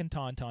of a fucking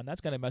tauntaun.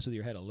 That's gonna mess with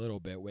your head a little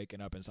bit, waking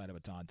up inside of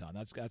a tauntaun.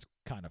 That's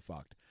kind of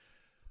fucked.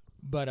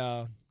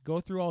 But go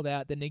through all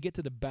that, then they get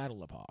to the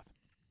Battle of Hoth.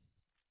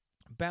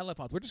 Battle of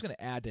Hoth, we're just going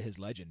to add to his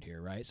legend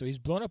here, right? So he's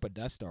blown up a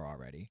Death Star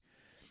already.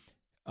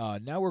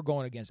 Now we're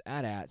going against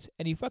AT-ATs,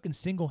 and he fucking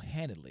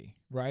single-handedly,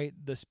 right?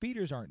 The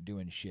speeders aren't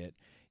doing shit.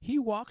 He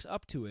walks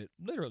up to it,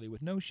 literally,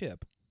 with no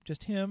ship.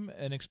 Just him,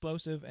 an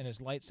explosive, and his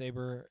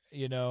lightsaber,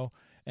 and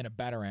a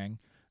batarang,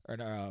 or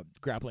a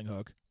grappling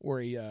hook,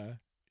 where he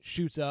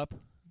shoots up,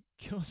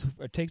 kills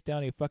or takes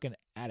down a fucking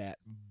AT-AT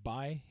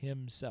by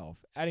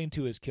himself, adding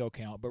to his kill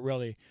count. But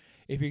really,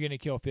 if you're going to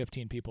kill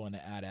 15 people in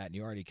an AT-AT and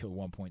you already killed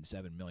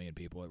 1.7 million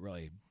people,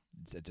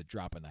 it's a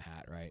drop in the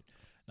hat, right?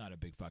 Not a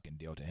big fucking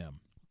deal to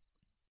him.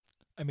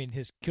 I mean,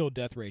 his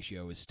kill-death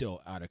ratio is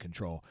still out of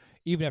control.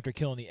 Even after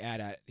killing the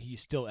AT-AT, he's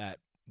still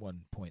at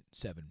 1.7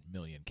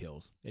 million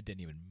kills. It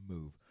didn't even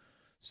move.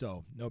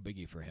 So, no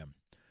biggie for him.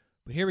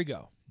 But here we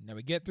go. Now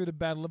we get through the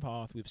Battle of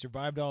Hoth. We've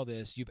survived all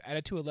this. You've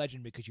added to a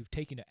legend because you've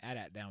taken an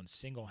AT-AT down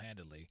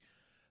single-handedly.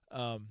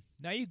 Now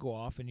you go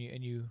off and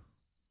you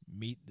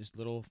meet this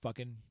little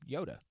fucking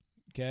Yoda,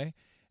 okay?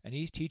 And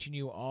he's teaching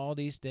you all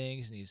these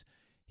things, and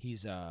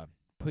he's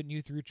putting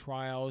you through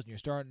trials, and you're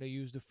starting to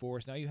use the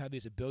Force. Now you have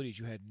these abilities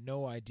you had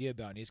no idea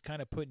about, and he's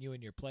kind of putting you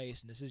in your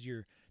place. And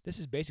this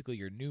is basically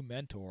your new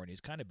mentor, and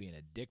he's kind of being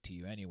a dick to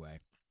you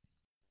anyway.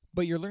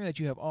 But you're learning that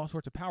you have all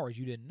sorts of powers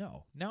you didn't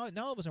know. Now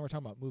all of a sudden we're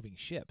talking about moving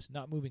ships,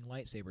 not moving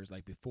lightsabers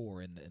like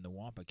before in the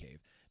Wampa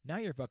Cave. Now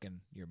you're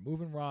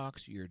moving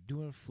rocks, you're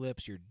doing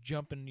flips, you're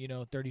jumping,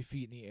 30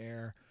 feet in the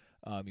air.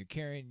 You're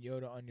carrying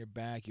Yoda on your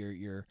back.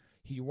 You're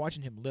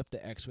watching him lift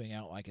the X-wing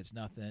out like it's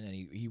nothing, and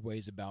he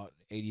weighs about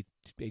 80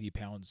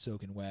 pounds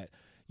soaking wet.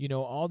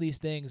 All these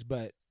things,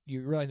 but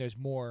you realize there's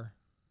more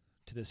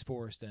to this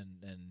Force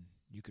than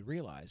you could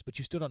realize. But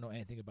you still don't know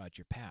anything about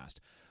your past.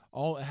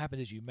 All that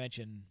happens is you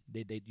mention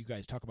you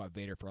guys talk about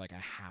Vader for like a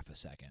half a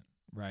second,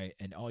 right?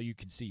 And all you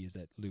can see is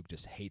that Luke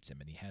just hates him,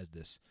 and he has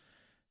this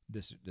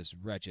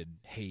wretched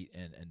hate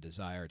and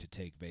desire to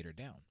take Vader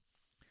down.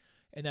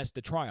 And that's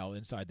the trial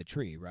inside the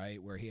tree,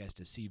 right? Where he has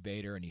to see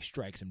Vader and he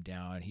strikes him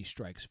down, and he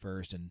strikes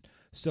first. And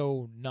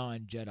so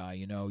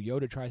non-Jedi,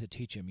 Yoda tries to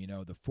teach him,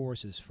 the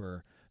Force is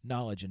for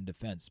knowledge and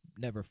defense,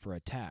 never for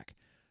attack.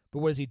 But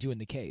what does he do in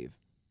the cave?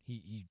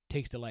 He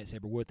takes the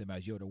lightsaber with him,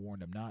 as Yoda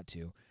warned him not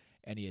to,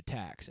 and he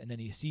attacks. And then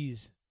he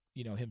sees,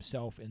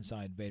 himself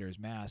inside Vader's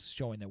mask,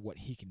 showing that what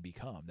he can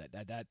become.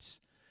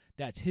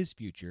 That's his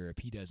future if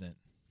he doesn't,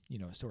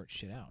 sort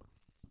shit out.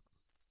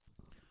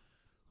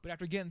 But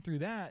after getting through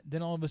that,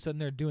 then all of a sudden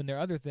they're doing their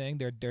other thing.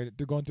 They're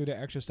going through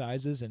their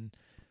exercises, and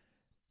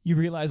you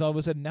realize all of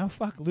a sudden now,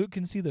 fuck, Luke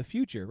can see the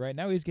future, right?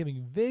 Now he's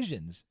giving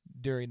visions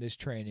during this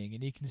training,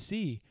 and he can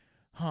see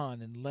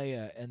Han and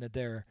Leia, and that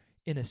they're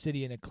in a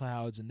city in the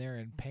clouds, and they're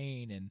in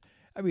pain. And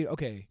I mean,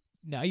 okay,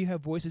 now you have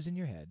voices in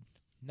your head.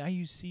 Now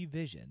you see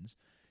visions.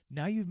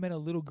 Now you've met a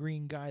little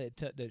green guy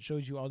that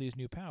shows you all these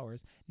new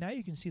powers. Now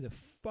you can see the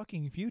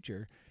fucking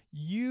future.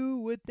 You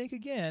would think,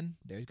 again,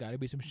 there's got to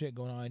be some shit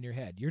going on in your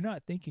head. You're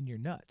not thinking you're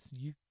nuts.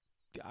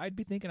 I'd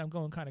be thinking I'm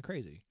going kind of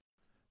crazy.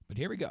 But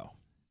here we go.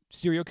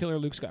 Serial killer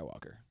Luke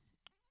Skywalker.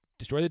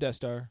 Destroyed the Death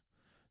Star.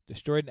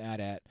 Destroyed an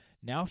AT-AT.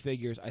 Now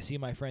figures, I see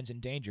my friends in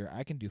danger.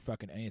 I can do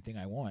fucking anything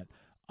I want.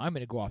 I'm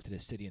going to go off to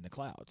this city in the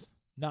clouds.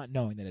 Not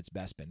knowing that it's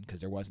Bespin, because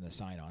there wasn't a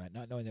sign on it.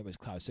 Not knowing that it was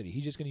Cloud City.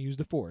 He's just going to use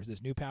the Force,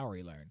 this new power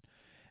he learned.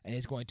 And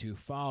he's going to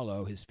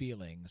follow his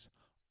feelings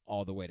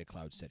all the way to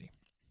Cloud City.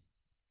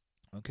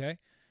 Okay?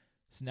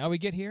 So now we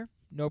get here,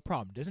 no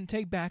problem. Doesn't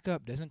take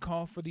backup, doesn't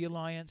call for the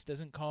Alliance,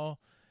 doesn't call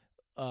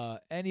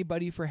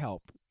anybody for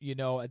help.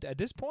 At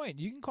this point,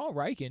 you can call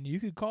Riken. You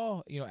could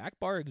call,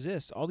 Akbar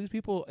exists. All these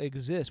people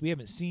exist. We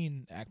haven't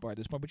seen Akbar at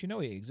this point, but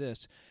he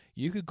exists.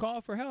 You could call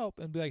for help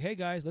and be like, hey,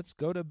 guys, let's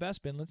go to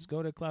Bespin. Let's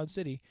go to Cloud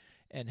City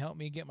and help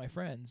me get my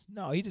friends.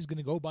 No, he's just going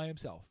to go by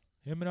himself.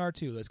 Him and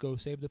R2, let's go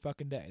save the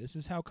fucking day. This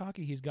is how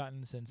cocky he's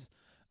gotten since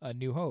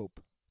New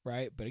Hope,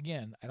 right? But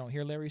again, I don't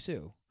hear Larry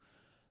Sue.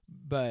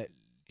 But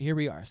here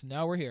we are. So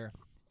now we're here,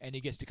 and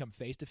he gets to come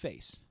face to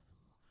face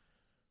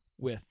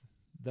with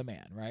the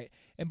man, right?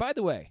 And by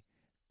the way,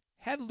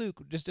 had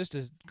Luke, just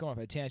to go off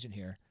a tangent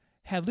here,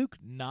 had Luke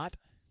not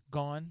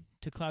gone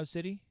to Cloud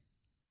City,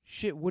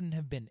 shit wouldn't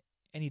have been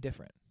any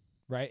different,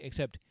 right?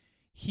 Except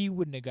he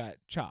wouldn't have got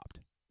chopped.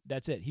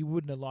 That's it. He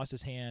wouldn't have lost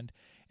his hand,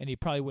 and he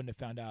probably wouldn't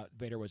have found out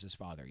Vader was his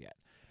father yet.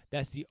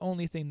 That's the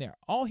only thing there.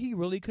 All he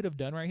really could have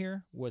done right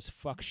here was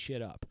fuck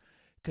shit up.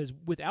 Because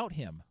without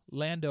him,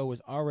 Lando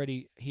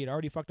he had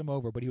already fucked him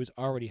over, but he was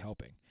already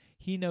helping.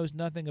 He knows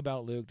nothing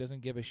about Luke,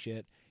 doesn't give a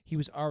shit. He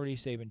was already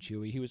saving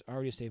Chewie. He was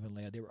already saving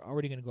Leia. They were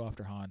already going to go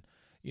after Han.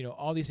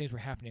 All these things were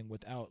happening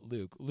without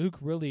Luke. Luke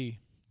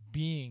really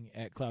being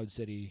at Cloud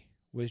City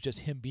was just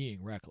him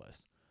being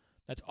reckless.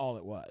 That's all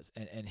it was.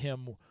 And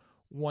him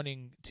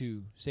wanting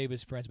to save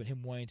his friends, but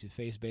him wanting to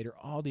face Vader,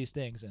 all these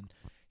things. And,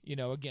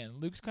 again,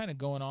 Luke's kind of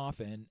going off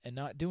and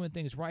not doing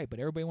things right, but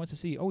everybody wants to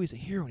see, oh, he's a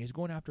hero and he's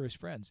going after his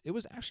friends. It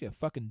was actually a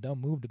fucking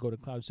dumb move to go to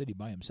Cloud City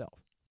by himself.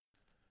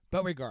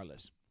 But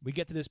regardless, we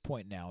get to this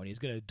point now, and he's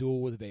going to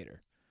duel with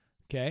Vader.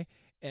 Okay?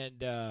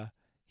 And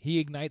he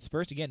ignites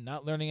first, again,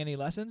 not learning any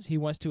lessons. He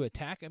wants to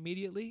attack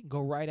immediately,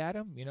 go right at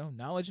him.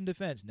 Knowledge and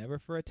defense, never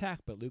for attack,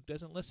 but Luke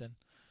doesn't listen.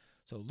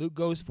 So Luke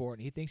goes for it,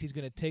 and he thinks he's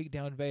going to take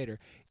down Vader,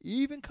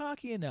 even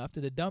cocky enough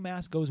that the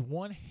dumbass goes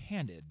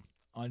one-handed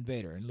on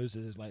Vader and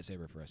loses his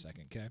lightsaber for a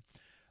second, okay?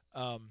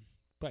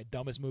 Probably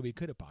dumbest movie he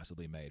could have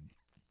possibly made.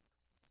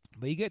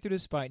 But you get through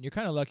this fight, and you're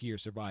kind of lucky you're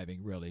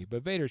surviving, really.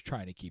 But Vader's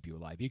trying to keep you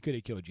alive. He could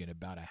have killed you in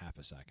about a half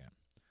a second.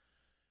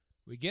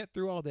 We get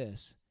through all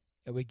this,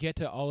 and we get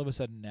to all of a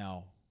sudden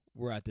now,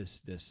 we're at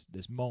this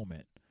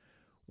moment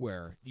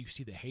where you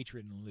see the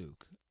hatred in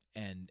Luke.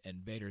 And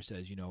Vader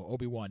says,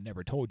 Obi-Wan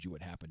never told you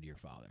what happened to your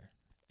father.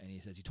 And he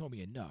says, he told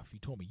me enough. He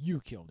told me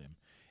you killed him.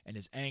 And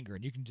his anger,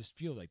 and you can just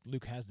feel like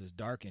Luke has this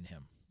dark in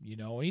him,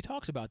 And he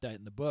talks about that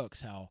in the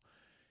books, how,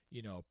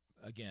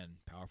 again,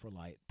 powerful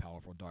light,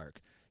 powerful dark.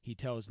 He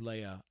tells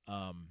Leia,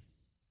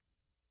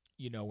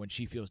 when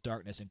she feels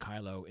darkness in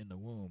Kylo in the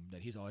womb,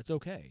 that it's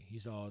okay.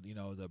 He's all,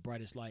 the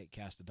brightest light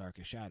casts the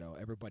darkest shadow.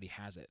 Everybody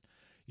has it.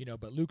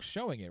 But Luke's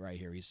showing it right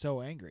here. He's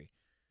so angry.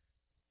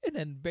 And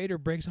then Vader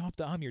breaks off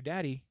the I'm your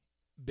daddy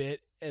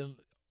bit, and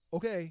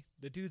okay,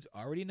 the dude's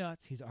already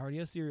nuts. He's already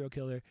a serial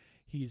killer.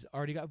 He's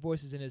already got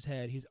voices in his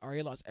head. He's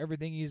already lost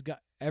everything he's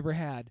ever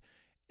had.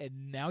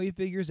 And now he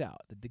figures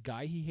out that the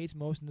guy he hates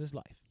most in his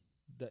life,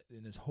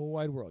 in this whole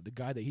wide world, the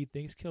guy that he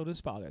thinks killed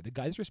his father, the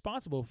guy that's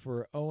responsible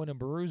for Owen and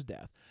Beru's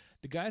death,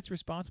 the guy that's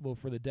responsible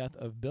for the death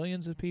of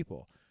billions of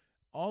people,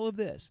 all of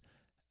this,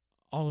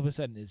 all of a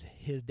sudden is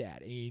his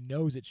dad, and he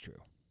knows it's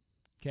true.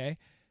 Okay?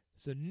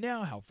 So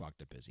now how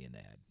fucked up is he in the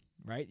head?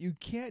 Right? You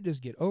can't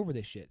just get over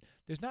this shit.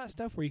 There's not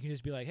stuff where you can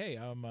just be like, hey,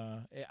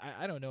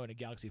 I don't know in a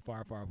galaxy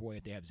far, far away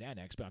if they have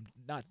Xanax, but I'm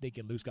not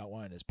thinking Luke's got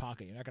one in his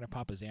pocket. You're not going to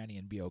pop a Xanny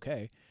and be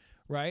okay,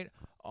 right?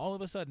 All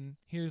of a sudden,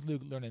 here's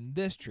Luke learning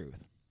this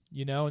truth,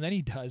 and then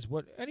he does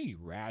what any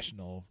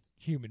rational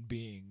human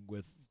being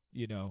with,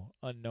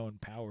 unknown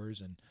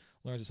powers and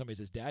learns that somebody's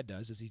his dad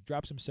does, is he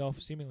drops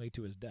himself seemingly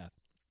to his death.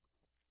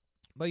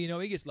 But,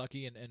 he gets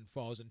lucky and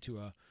falls into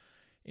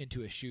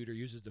a chute or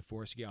uses the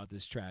Force to get out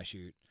this trash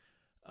chute.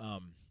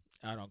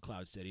 Out on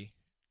Cloud City.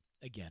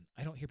 Again,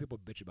 I don't hear people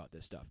bitch about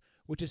this stuff,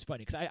 which is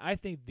funny because I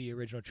think the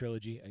original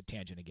trilogy, a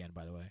tangent again,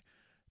 by the way,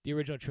 the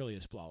original trilogy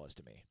is flawless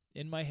to me.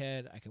 In my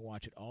head, I can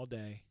watch it all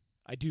day.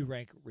 I do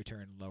rank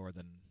Return lower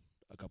than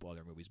a couple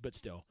other movies, but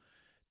still,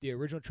 the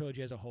original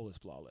trilogy as a whole is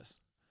flawless.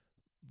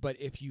 But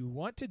if you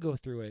want to go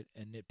through it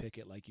and nitpick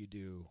it like you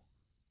do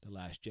The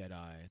Last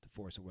Jedi, The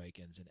Force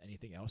Awakens, and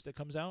anything else that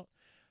comes out,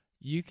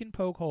 you can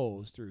poke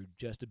holes through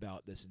just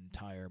about this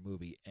entire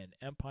movie, and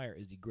Empire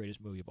is the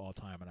greatest movie of all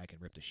time, and I can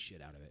rip the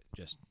shit out of it,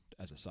 just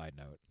as a side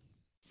note.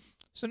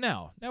 So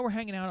now we're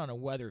hanging out on a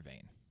weather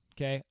vane,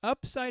 okay?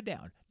 Upside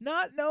down,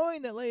 not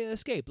knowing that Leia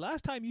escaped.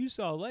 Last time you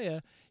saw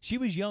Leia, she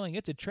was yelling,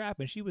 it's a trap,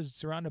 and she was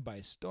surrounded by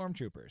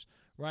stormtroopers,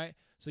 right?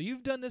 So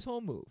you've done this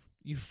whole move.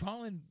 You've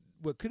fallen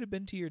what could have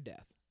been to your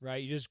death,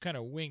 right? You just kind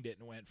of winged it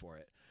and went for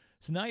it.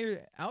 So now you're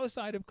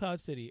outside of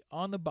Cloud City,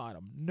 on the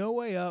bottom, no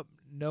way up,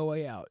 no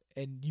way out,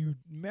 and you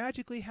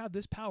magically have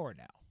this power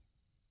now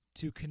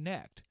to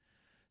connect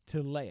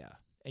to Leia,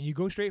 and you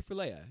go straight for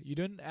Leia. You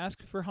didn't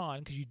ask for Han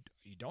because you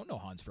don't know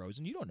Han's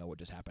frozen. You don't know what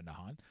just happened to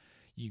Han.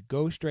 You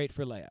go straight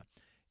for Leia.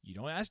 You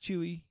don't ask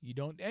Chewie. You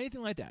don't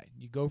anything like that.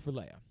 You go for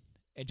Leia.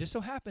 It just so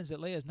happens that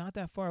Leia is not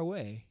that far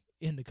away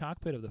in the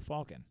cockpit of the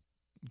Falcon.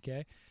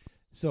 Okay,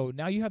 so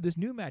now you have this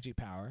new magic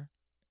power.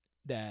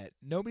 that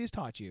nobody's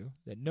taught you,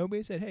 that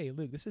nobody said, hey,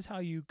 Luke, this is how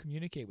you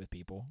communicate with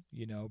people.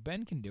 You know,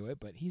 Ben can do it,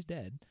 but he's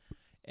dead.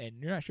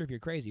 And you're not sure if you're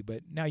crazy,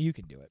 but now you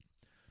can do it.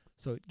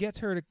 So it gets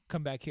her to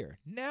come back here.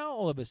 Now,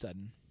 all of a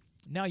sudden,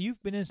 now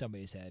you've been in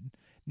somebody's head.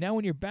 Now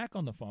when you're back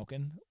on the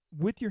Falcon,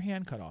 with your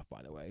hand cut off,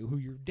 by the way, who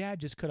your dad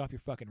just cut off your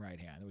fucking right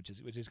hand, which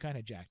is kind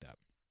of jacked up.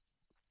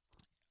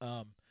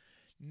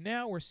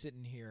 Now we're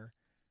sitting here,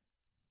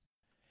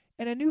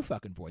 and a new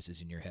fucking voice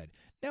is in your head.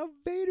 Now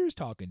Vader's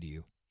talking to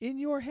you in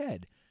your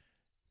head.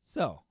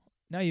 So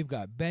now you've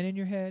got Ben in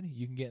your head.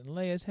 You can get in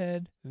Leia's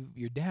head.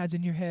 Your dad's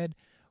in your head.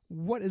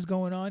 What is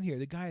going on here?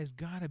 The guy has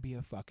got to be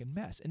a fucking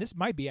mess. And this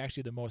might be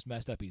actually the most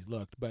messed up he's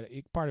looked, but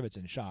part of it's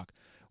in shock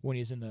when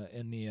he's in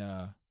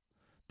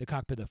the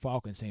cockpit of the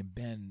Falcon saying,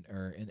 Ben,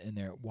 or in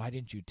there, why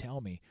didn't you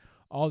tell me?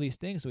 All these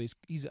things. So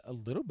he's a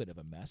little bit of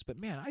a mess. But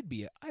man, I'd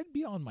be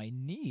on my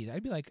knees.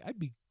 I'd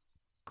be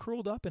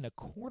curled up in a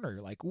corner.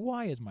 Like,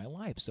 why is my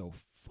life so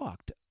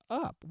fucked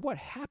up? What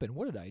happened?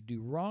 What did I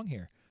do wrong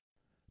here?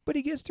 But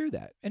he gets through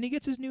that, and he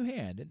gets his new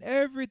hand, and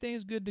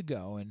everything's good to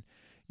go. And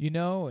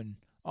and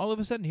all of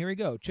a sudden, here we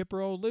go,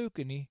 chipper old Luke,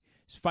 and he's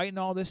fighting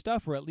all this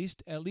stuff, or at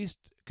least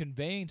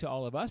conveying to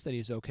all of us that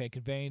he's okay,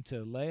 conveying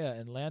to Leia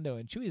and Lando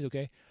and Chewie he's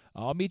okay.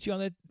 I'll meet you on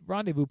the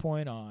rendezvous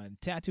point on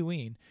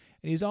Tatooine,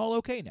 and he's all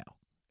okay now.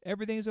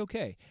 Everything's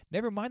okay.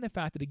 Never mind the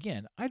fact that,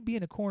 again, I'd be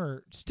in a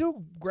corner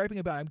still griping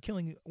about I'm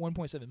killing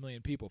 1.7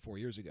 million people 4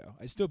 years ago.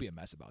 I'd still be a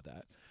mess about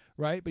that,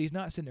 right? But he's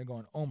not sitting there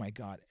going, oh, my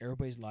God,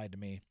 everybody's lied to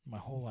me. My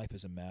whole life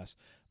is a mess.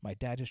 My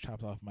dad just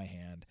chopped off my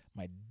hand.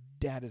 My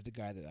dad is the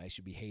guy that I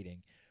should be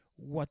hating.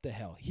 What the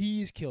hell?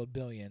 He's killed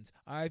billions.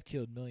 I've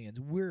killed millions.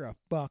 We're a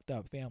fucked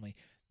up family.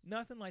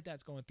 Nothing like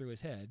that's going through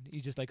his head.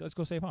 He's just like, let's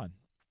go save Han.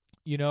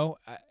 Or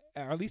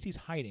at least he's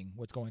hiding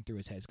what's going through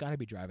his head. It's got to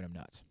be driving him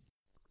nuts.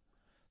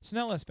 So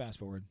now let's fast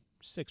forward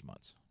 6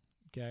 months,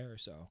 okay, or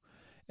so.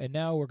 And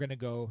now we're going to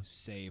go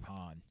save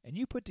Han. And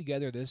you put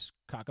together this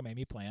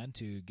cockamamie plan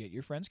to get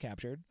your friends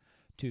captured,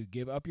 to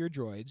give up your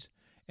droids,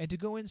 and to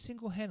go in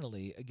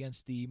single-handedly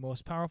against the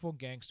most powerful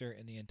gangster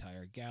in the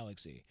entire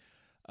galaxy.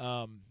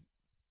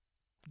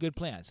 Good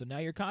plan. So now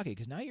you're cocky,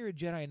 because now you're a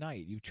Jedi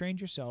Knight. You've trained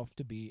yourself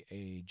to be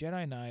a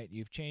Jedi Knight.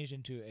 You've changed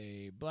into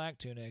a black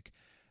tunic,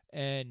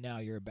 and now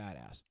you're a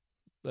badass.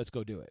 Let's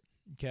go do it,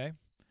 okay?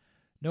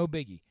 No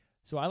biggie.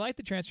 So I like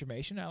the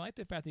transformation. I like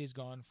the fact that he's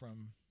gone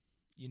from,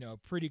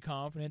 pretty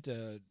confident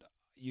to,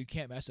 you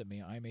can't mess with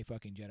me, I'm a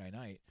fucking Jedi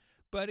Knight.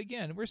 But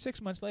again, we're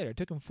 6 months later. It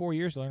took him 4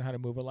 years to learn how to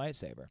move a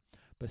lightsaber.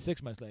 But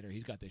 6 months later,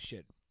 he's got this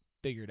shit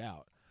figured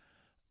out.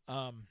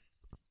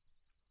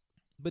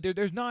 But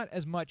there's not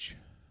as much,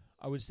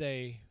 I would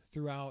say,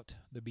 throughout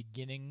the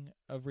beginning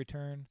of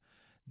Return,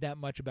 that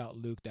much about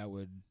Luke that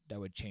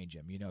would change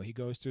him. He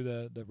goes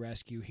through the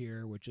rescue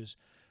here, which is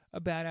a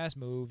badass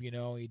move.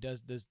 He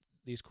does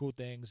these cool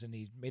things, and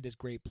he made this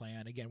great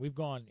plan. Again, we've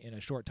gone in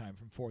a short time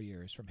from 4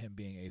 years from him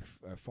being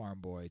a farm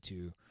boy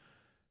to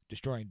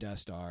destroying Death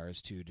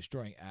Stars, to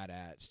destroying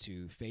AT-ATs,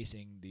 to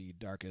facing the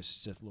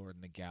darkest Sith Lord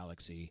in the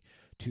galaxy,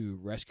 to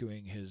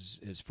rescuing his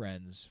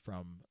friends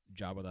from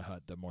Jabba the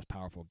Hutt, the most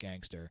powerful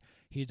gangster.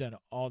 He's done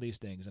all these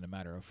things in a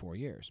matter of 4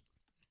 years.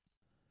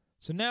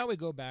 So now we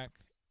go back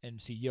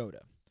and see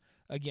Yoda.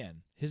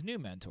 Again, his new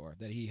mentor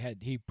that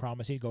he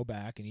promised he'd go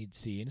back and he'd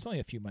see, and it's only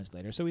a few months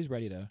later, so he's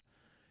ready to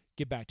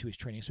get back to his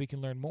training so he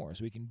can learn more,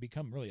 so he can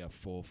become really a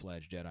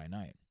full-fledged Jedi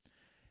Knight.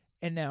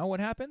 And now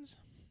what happens?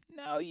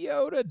 Now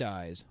Yoda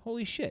dies.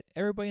 Holy shit.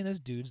 Everybody in this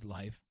dude's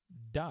life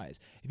dies.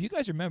 If you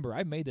guys remember,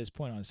 I made this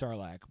point on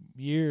Sarlacc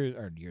a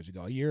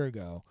year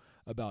ago,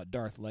 about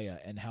Darth Leia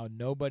and how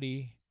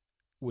nobody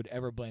would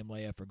ever blame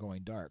Leia for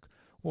going dark.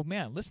 Well,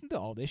 man, listen to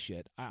all this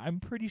shit. I'm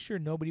pretty sure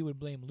nobody would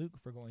blame Luke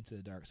for going to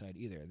the dark side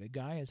either. The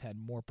guy has had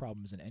more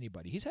problems than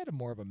anybody. He's had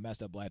more of a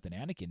messed up life than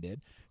Anakin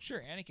did.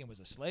 Sure, Anakin was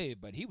a slave,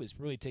 but he was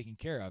really taken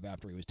care of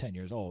after he was 10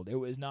 years old. It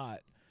was not,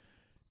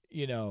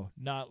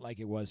 not like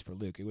it was for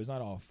Luke. It was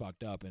not all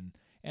fucked up, and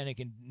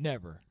Anakin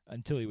never,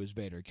 until he was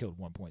Vader, killed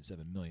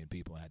 1.7 million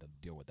people and had to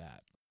deal with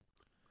that.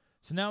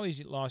 So now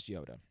he's lost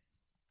Yoda.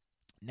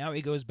 Now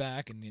he goes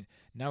back, and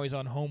now he's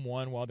on Home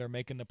One while they're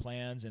making the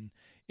plans, and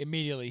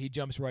immediately he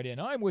jumps right in.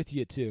 I'm with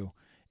you too,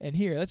 and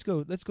here let's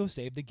go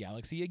save the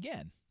galaxy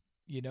again,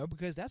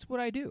 because that's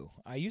what I do.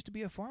 I used to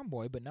be a farm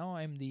boy, but now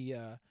I'm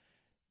the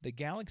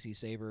galaxy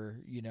saver,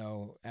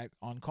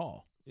 on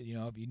call.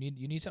 If you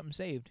need something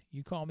saved,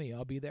 you call me,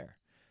 I'll be there.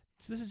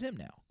 So this is him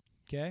now,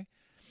 okay?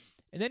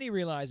 And then he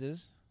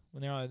realizes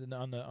when they're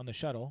on the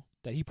shuttle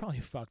that he probably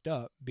fucked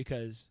up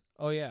because,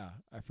 oh yeah,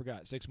 I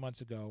forgot 6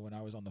 months ago when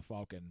I was on the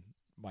Falcon,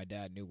 my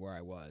dad knew where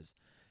I was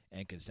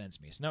and could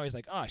sense me. So now he's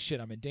like, oh, shit,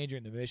 I'm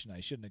endangering the mission.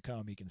 I shouldn't have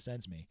come. He can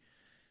sense me.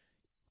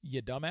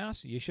 You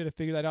dumbass. You should have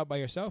figured that out by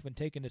yourself and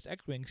taken this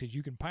X-Wing because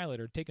you can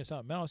pilot, or taken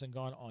something else and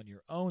gone on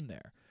your own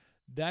there.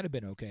 That'd have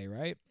been okay,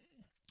 right?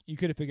 You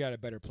could have figured out a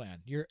better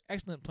plan. Your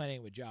excellent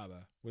planning with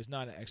Jabba was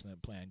not an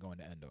excellent plan going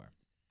to Endor.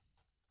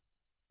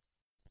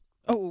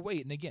 Oh,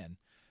 wait, and again,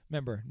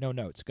 remember, no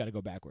notes. Got to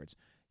go backwards.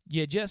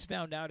 You just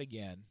found out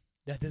again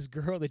that this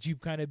girl that you've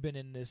kind of been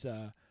in this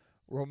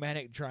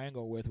romantic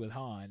triangle with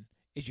Han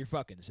is your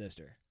fucking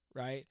sister,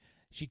 right?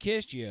 She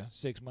kissed you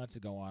 6 months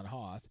ago on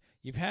Hoth.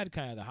 You've had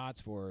kind of the hots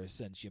for her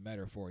since you met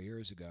her 4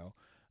 years ago.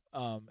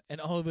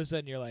 And all of a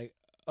sudden you're like,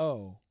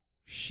 oh,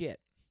 shit.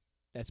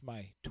 That's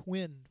my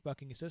twin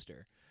fucking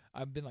sister.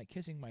 I've been like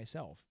kissing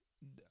myself.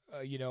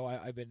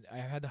 I've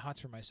had the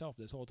hots for myself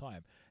this whole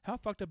time. How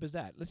fucked up is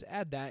that? Let's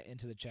add that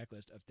into the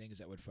checklist of things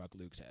that would fuck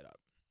Luke's head up.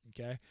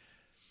 Okay?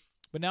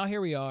 But now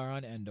here we are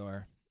on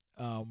Endor.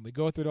 We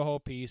go through the whole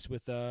piece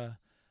with the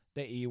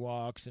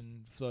Ewoks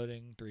and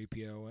floating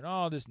 3PO and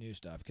all this new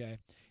stuff, okay?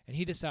 And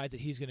he decides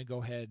that he's going to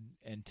go ahead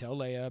and tell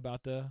Leia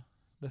about the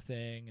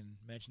thing and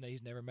mention that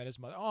he's never met his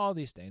mother. All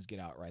these things get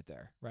out right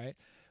there, right?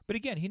 But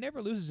again, he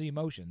never loses the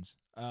emotions.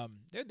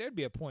 There'd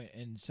be a point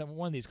in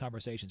one of these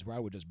conversations where I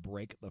would just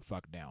break the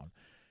fuck down,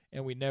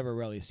 and we never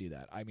really see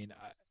that. I mean,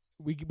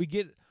 we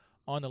get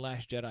on The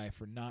Last Jedi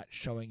for not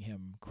showing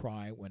him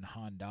cry when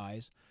Han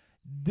dies.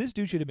 This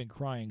dude should have been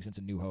crying since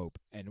A New Hope,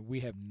 and we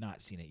have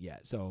not seen it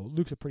yet. So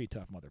Luke's a pretty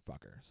tough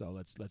motherfucker. So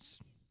let's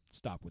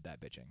stop with that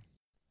bitching.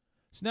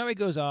 So now he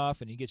goes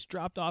off, and he gets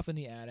dropped off in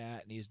the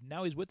AT-AT, and he's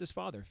with his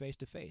father face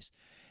to face,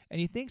 and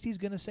he thinks he's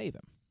going to save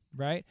him,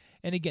 right?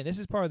 And again, this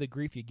is part of the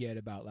grief you get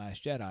about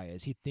Last Jedi,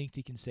 is he thinks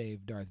he can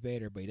save Darth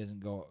Vader, but he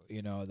doesn't go,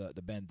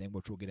 the Ben thing,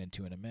 which we'll get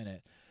into in a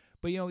minute.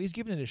 But, he's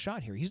giving it a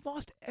shot here. He's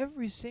lost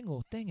every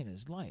single thing in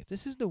his life.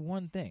 This is the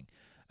one thing.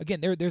 Again,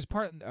 there's a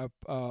part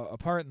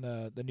in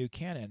the new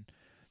canon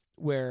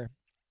where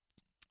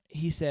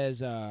he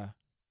says, I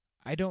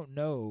don't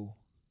know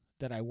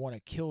that I want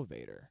to kill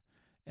Vader.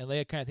 And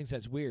Leia kind of thinks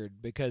that's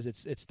weird because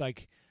it's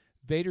like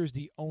Vader's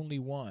the only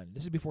one,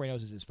 this is before he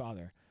knows it's his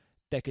father,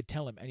 that could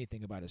tell him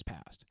anything about his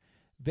past.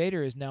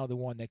 Vader is now the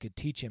one that could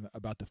teach him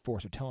about the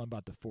Force or tell him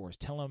about the Force,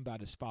 tell him about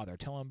his father,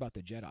 tell him about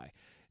the Jedi.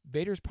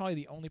 Vader's probably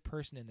the only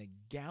person in the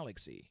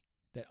galaxy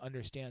that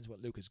understands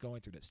what Luke is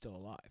going through that's still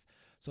alive.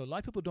 So a lot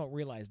of people don't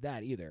realize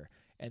that either,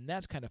 and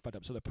that's kind of fucked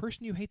up. So the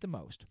person you hate the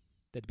most,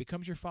 that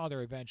becomes your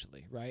father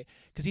eventually, right?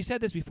 Because he said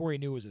this before he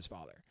knew it was his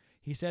father.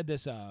 He said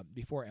this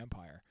before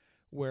Empire,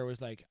 where it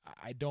was like,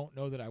 I don't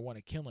know that I want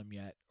to kill him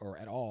yet or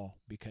at all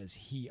because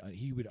he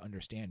would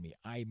understand me.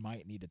 I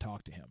might need to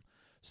talk to him.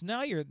 So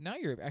now you're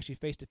actually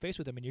face to face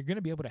with him, and you're going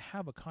to be able to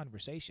have a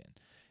conversation.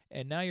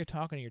 And now you're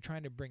talking and you're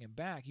trying to bring him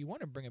back. You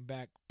want to bring him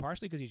back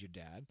partially because he's your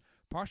dad,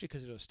 partially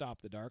because it'll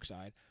stop the dark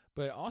side,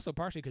 but also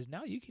partially because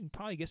now you can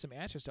probably get some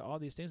answers to all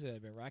these things that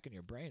have been racking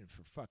your brain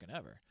for fucking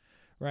ever,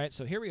 right?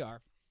 So here we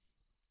are,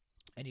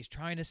 and he's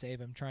trying to save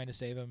him,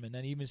 and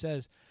then he even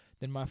says,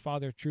 then my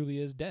father truly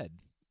is dead,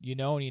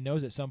 and he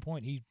knows at some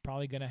point he's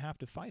probably going to have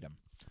to fight him.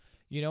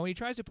 And he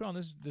tries to put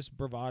on this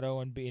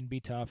bravado and be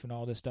tough and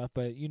all this stuff,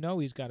 but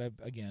he's got to,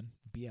 again,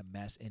 be a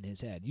mess in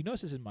his head. You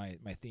notice this is my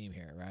theme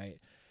here, right?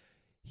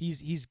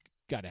 He's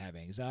got to have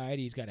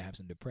anxiety, he's got to have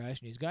some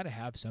depression, he's got to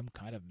have some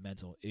kind of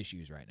mental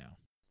issues right now.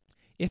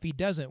 If he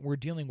doesn't, we're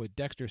dealing with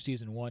Dexter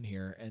Season 1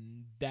 here,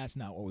 and that's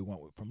not what we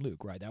want from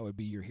Luke, right? That would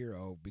be your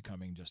hero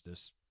becoming just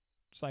this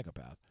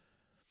psychopath.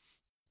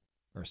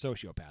 Or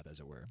sociopath, as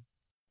it were.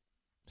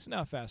 So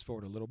now fast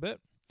forward a little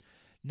bit.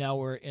 Now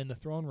we're in the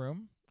throne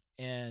room,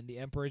 and the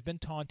Emperor's been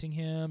taunting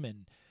him,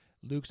 and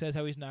Luke says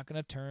how he's not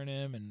going to turn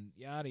him, and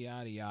yada,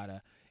 yada,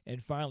 yada.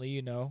 And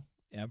finally,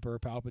 Emperor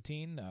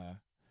Palpatine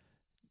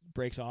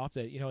breaks off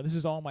that, this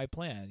is all my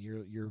plan.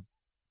 Your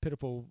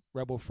pitiful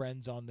rebel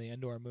friends on the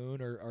Endor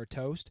moon are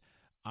toast.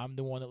 I'm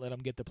the one that let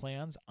them get the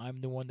plans.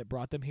 I'm the one that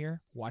brought them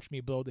here. Watch me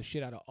blow the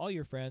shit out of all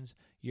your friends.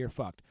 You're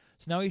fucked.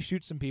 So now he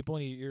shoots some people,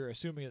 and you're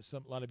assuming that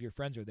a lot of your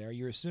friends are there.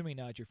 You're assuming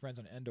now that your friends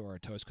on Endor are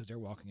toast because they're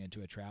walking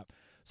into a trap.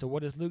 So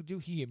what does Luke do?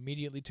 He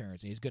immediately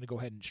turns, and he's going to go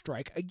ahead and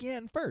strike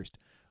again first.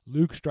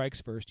 Luke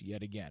strikes first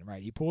yet again,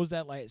 right? He pulls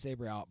that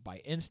lightsaber out by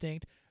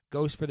instinct,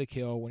 goes for the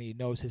kill when he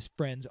knows his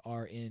friends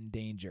are in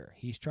danger.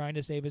 He's trying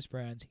to save his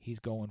friends. He's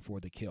going for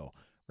the kill.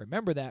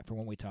 Remember that for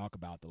when we talk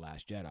about The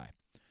Last Jedi.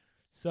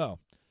 So,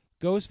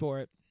 goes for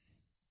it,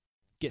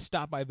 gets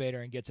stopped by Vader,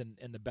 and gets in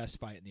the best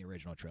fight in the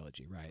original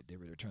trilogy, right? The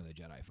Return of the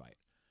Jedi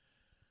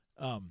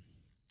fight.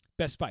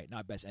 Best fight,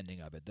 not best ending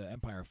of it. The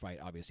Empire fight,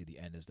 obviously the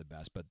end is the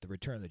best, but the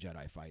Return of the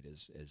Jedi fight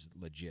is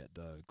legit.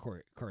 The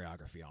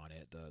choreography on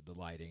it, the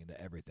lighting,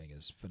 the everything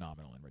is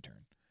phenomenal in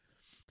Return.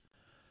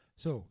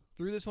 So,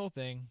 through this whole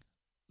thing,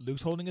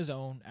 Luke's holding his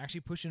own,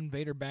 actually pushing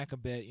Vader back a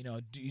bit,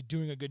 he's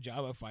doing a good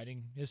job of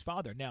fighting his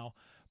father. Now,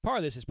 part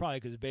of this is probably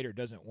because Vader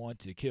doesn't want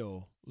to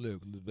kill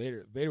Luke.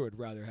 Vader would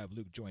rather have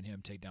Luke join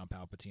him, take down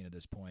Palpatine at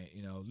this point.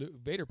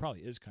 Vader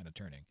probably is kind of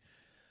turning.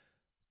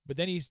 But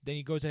then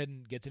he goes ahead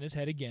and gets in his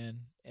head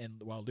again,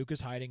 and while Luke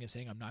is hiding and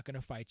saying, I'm not going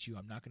to fight you,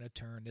 I'm not going to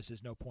turn, this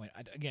is no point.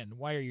 Again,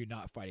 why are you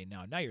not fighting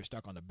now? Now you're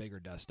stuck on the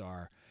bigger Death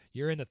Star.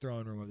 You're in the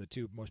throne room of the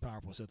two most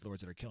powerful Sith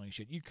Lords that are killing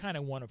shit. You kind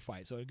of want to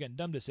fight. So again,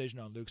 dumb decision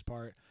on Luke's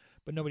part,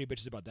 but nobody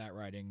bitches about that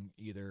writing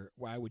either.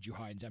 Why would you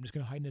hide and say, I'm just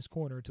going to hide in this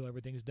corner until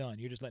everything's done?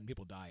 You're just letting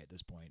people die at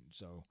this point.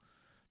 So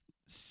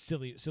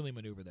silly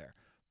maneuver there.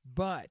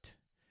 But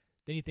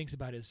then he thinks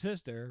about his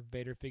sister.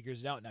 Vader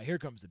figures it out. Now here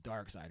comes the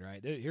dark side,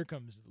 right? Here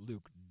comes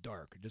Luke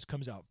dark. It just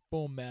comes out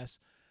full mess,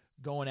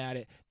 going at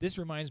it. This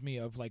reminds me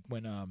of like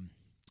when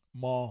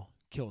Maul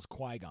kills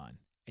Qui-Gon,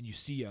 and you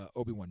see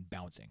Obi-Wan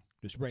bouncing,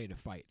 just ready to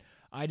fight.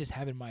 I just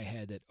have in my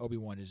head that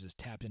Obi-Wan is just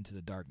tapped into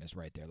the darkness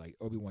right there. Like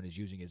Obi-Wan is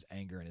using his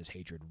anger and his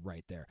hatred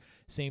right there.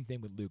 Same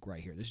thing with Luke right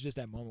here. This is just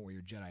that moment where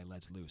your Jedi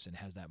lets loose and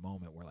has that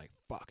moment where like,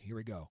 fuck, here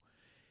we go.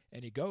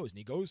 And he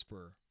goes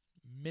for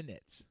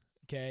minutes,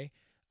 okay,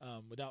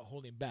 without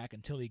holding back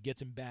until he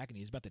gets him back and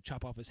he's about to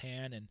chop off his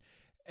hand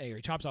or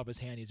he chops off his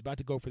hand. He's about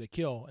to go for the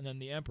kill. And then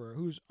the Emperor,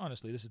 who's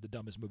honestly, this is the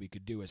dumbest movie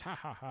could do, is ha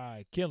ha ha,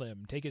 kill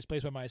him, take his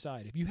place by my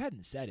side. If you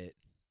hadn't said it,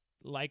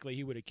 likely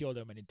he would have killed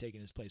him and had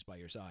taken his place by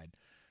your side.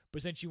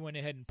 But since you went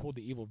ahead and pulled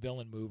the evil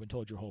villain move and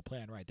told your whole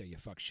plan right there, you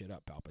fucked shit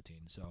up,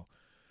 Palpatine. So,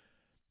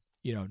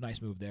 nice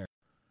move there.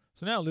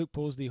 So now Luke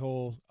pulls the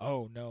whole,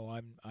 oh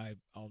no,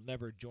 I'll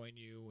never join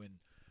you, and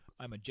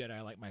I'm a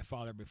Jedi like my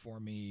father before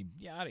me,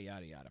 yada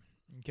yada yada.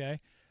 Okay,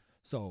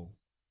 so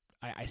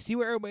I see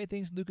where everybody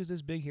thinks Luke is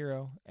this big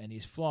hero and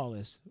he's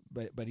flawless,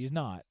 but he's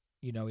not.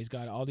 He's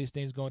got all these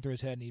things going through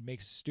his head and he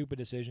makes stupid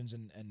decisions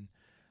and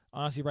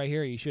honestly, right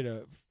here, he should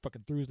have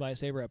fucking threw his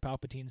lightsaber at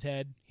Palpatine's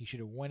head. He should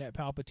have went at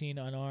Palpatine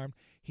unarmed.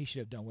 He should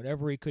have done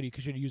whatever he could. He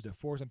should have used the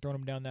Force and thrown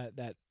him down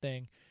that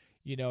thing.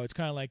 It's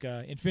kind of like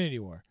Infinity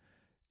War.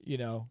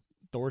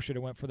 Thor should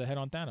have went for the head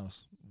on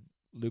Thanos.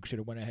 Luke should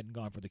have went ahead and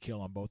gone for the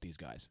kill on both these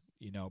guys.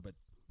 But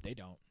they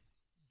don't.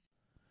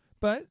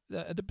 But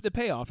the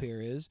payoff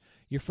here is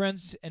your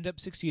friends end up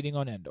succeeding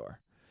on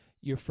Endor.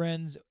 Your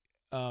friends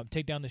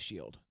take down the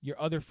shield. Your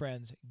other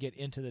friends get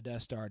into the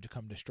Death Star to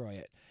come destroy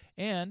it.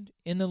 And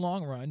in the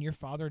long run, your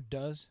father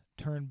does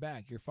turn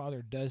back. Your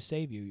father does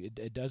save you.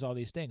 It does all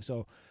these things.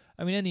 So,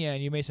 in the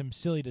end, you made some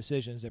silly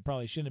decisions that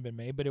probably shouldn't have been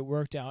made, but it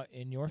worked out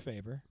in your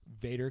favor.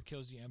 Vader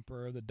kills the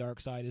Emperor. The dark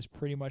side is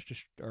pretty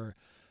much, or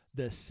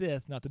the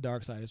Sith, not the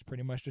dark side, is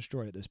pretty much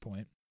destroyed at this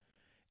point.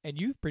 And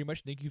you pretty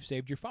much think you've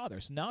saved your father.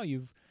 So now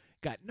you've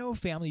got no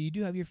family. You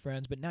do have your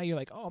friends, but now you're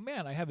like, oh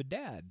man, I have a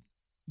dad.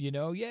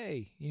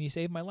 Yay. And he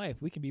saved my life.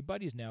 We can be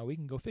buddies now. We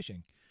can go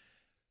fishing.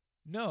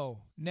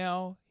 No,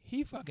 now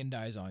he fucking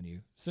dies on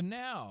you. So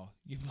now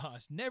you've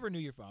never knew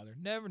your father,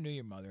 never knew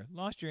your mother,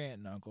 lost your aunt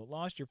and uncle,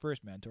 lost your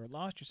first mentor,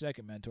 lost your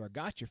second mentor,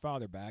 got your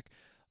father back,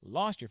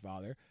 lost your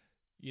father,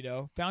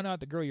 found out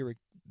the girl you were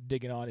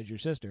digging on is your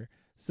sister.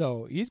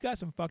 So he's got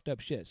some fucked up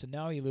shit. So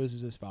now he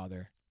loses his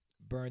father,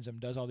 burns him,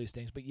 does all these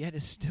things, but yet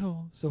is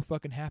still so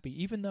fucking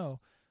happy, even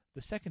though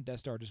the second Death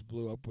Star just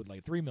blew up with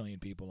like 3 million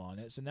people on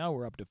it. So now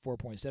we're up to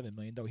 4.7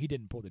 million, though he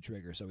didn't pull the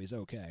trigger, so he's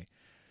okay.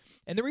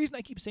 And the reason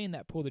I keep saying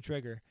that pull the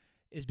trigger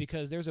is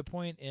because there's a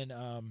point in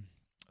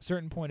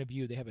certain point of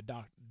view, they have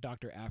a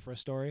Dr. Aphra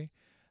story,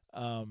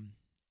 and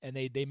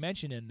they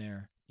mention in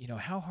there,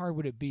 how hard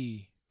would it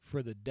be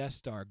for the Death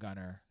Star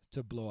gunner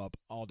to blow up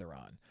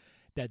Alderaan?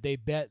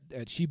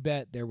 That she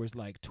bet there was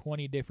like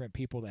 20 different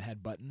people that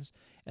had buttons,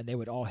 and they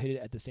would all hit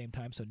it at the same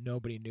time, so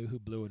nobody knew who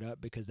blew it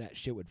up because that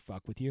shit would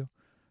fuck with you.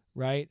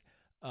 Right?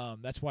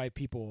 That's why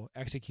people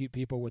execute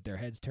people with their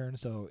heads turned,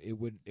 so it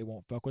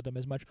won't fuck with them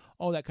as much.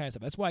 All that kind of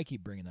stuff. That's why I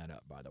keep bringing that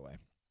up, by the way,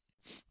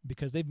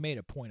 because they've made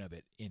a point of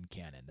it in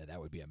canon that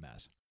would be a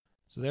mess.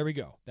 So there we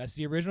go. That's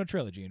the original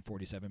trilogy in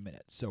 47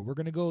 minutes. So we're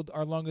gonna go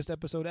our longest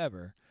episode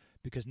ever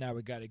because now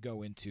we got to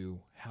go into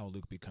how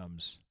Luke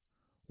becomes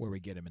where we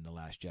get him in The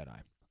Last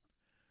Jedi.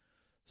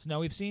 So now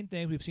we've seen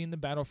things. We've seen the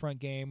Battlefront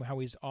game, how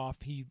he's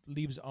off. He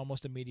leaves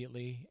almost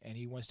immediately, and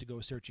he wants to go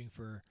searching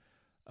for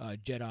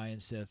Jedi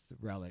and Sith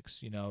relics,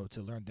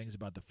 to learn things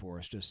about the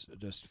Force,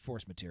 just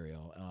Force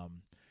material.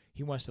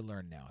 He wants to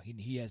learn now.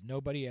 He has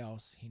nobody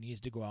else. He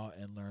needs to go out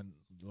and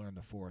learn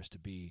the Force to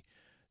be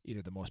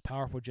either the most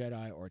powerful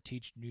Jedi or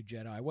teach new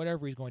Jedi.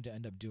 Whatever he's going to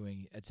end up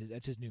doing,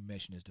 that's his new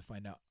mission, is to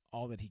find out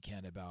all that he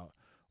can about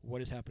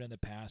what has happened in the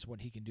past,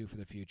 what he can do for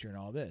the future, and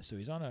all this. So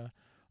he's on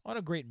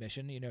a great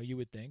mission, you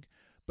would think.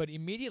 But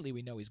immediately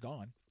we know he's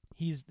gone.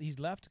 He's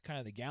left kind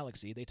of the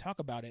galaxy. They talk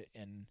about it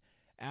in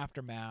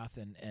Aftermath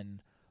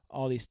and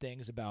all these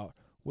things about,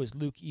 was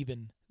Luke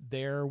even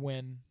there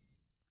when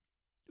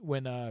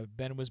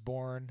Ben was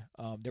born?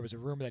 There was a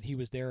rumor that he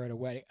was there at a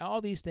wedding. All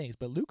these things,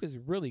 but Luke is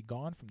really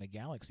gone from the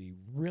galaxy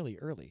really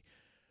early,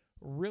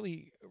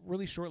 really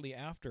shortly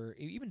after.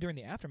 Even during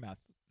the Aftermath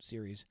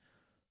series,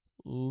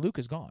 Luke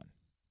is gone.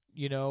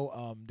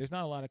 There's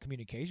not a lot of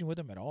communication with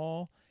him at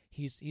all.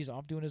 He's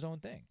off doing his own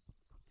thing.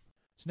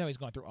 So now he's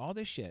gone through all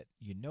this shit.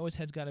 His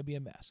head's got to be a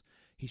mess.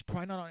 He's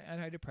probably not on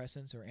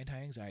antidepressants or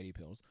anti-anxiety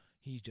pills.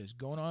 He's just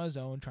going on his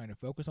own, trying to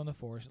focus on the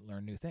Force and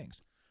learn new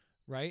things,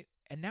 right?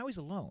 And now he's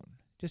alone,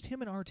 just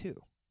him and R2,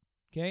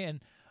 okay?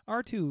 And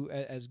R2,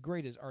 as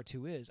great as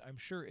R2 is, I'm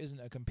sure isn't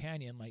a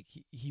companion like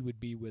he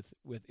would be with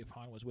if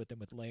Han was with him,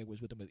 with Leia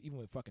was with him, even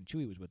with fucking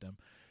Chewie was with him.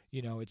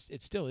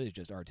 It still is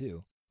just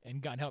R2.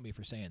 And God help me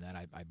for saying that.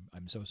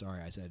 I'm so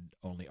sorry I said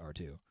only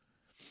R2.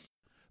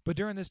 But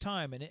during this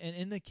time, and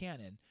in the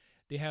canon,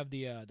 they have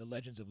the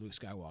legends of Luke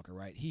Skywalker,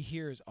 right? He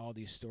hears all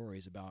these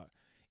stories about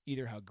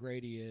either how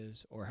great he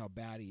is or how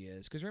bad he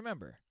is. Because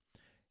remember,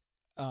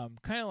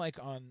 kind of like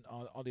on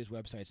all these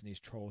websites and these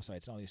troll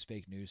sites and all these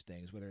fake news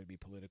things, whether it be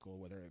political,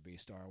 whether it be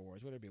Star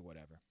Wars, whether it be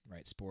whatever,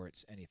 right?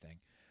 Sports, anything.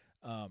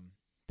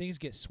 Things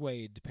get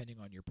swayed depending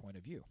on your point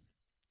of view.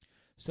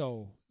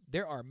 So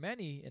there are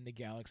many in the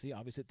galaxy,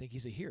 obviously, that think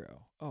he's a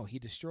hero. Oh, he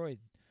destroyed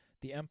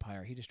the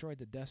Empire. He destroyed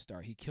the Death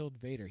Star. He killed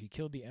Vader. He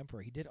killed the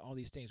Emperor. He did all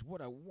these things.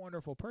 What a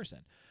wonderful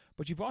person.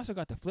 But you've also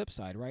got the flip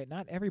side, right?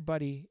 Not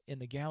everybody in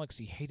the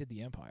galaxy hated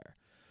the Empire.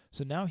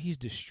 So now he's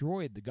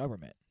destroyed the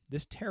government.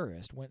 This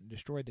terrorist went and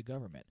destroyed the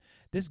government.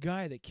 This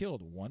guy that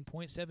killed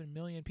 1.7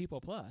 million people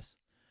plus,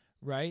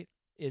 right,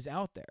 is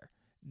out there,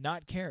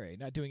 not caring,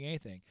 not doing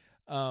anything.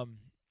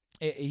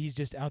 He's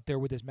just out there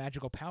with his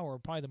magical power,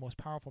 probably the most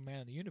powerful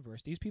man in the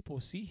universe. These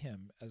people see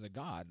him as a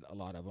god, a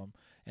lot of them,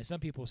 and some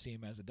people see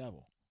him as a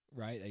devil,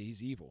 right?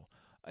 He's evil.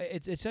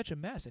 It's such a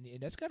mess, and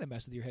that's got to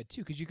mess with your head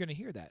too, because you're going to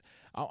hear that.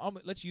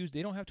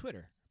 They don't have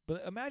Twitter,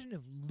 but imagine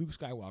if Luke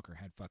Skywalker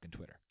had fucking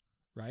Twitter,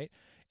 right?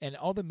 And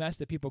all the mess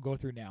that people go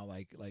through now,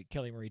 like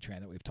Kelly Marie Tran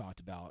that we've talked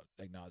about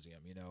ad nauseum,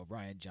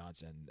 Ryan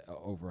Johnson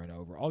over and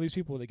over, all these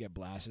people that get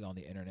blasted on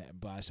the internet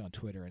and blasted on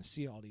Twitter and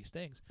see all these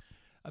things.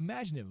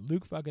 Imagine if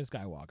Luke fucking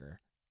Skywalker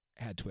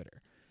had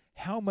Twitter.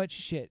 How much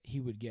shit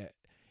he would get.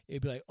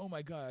 It'd be like, oh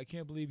my God, I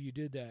can't believe you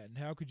did that, and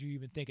how could you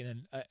even think? And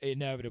then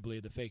inevitably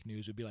the fake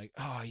news would be like,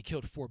 oh, he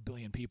killed 4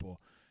 billion people,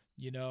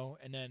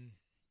 and then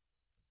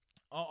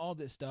all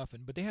this stuff.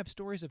 But they have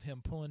stories of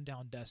him pulling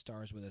down Death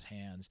Stars with his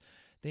hands.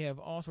 They have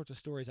all sorts of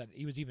stories that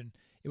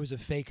it was a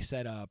fake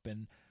setup,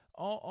 and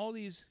all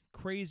these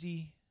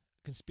crazy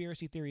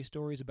conspiracy theory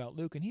stories about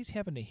Luke, and he's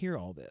having to hear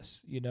all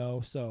this,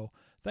 So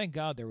thank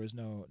God there was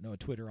no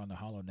Twitter on the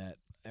HoloNet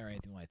or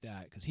anything like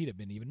that, because he'd have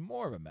been even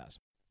more of a mess.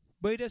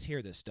 But he does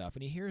hear this stuff,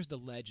 and he hears the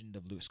legend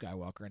of Luke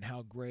Skywalker and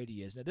how great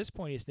he is. And at this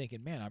point, he's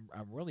thinking, man,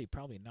 I'm really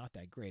probably not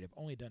that great. I've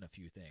only done a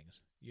few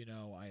things.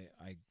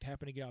 I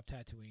happened to get off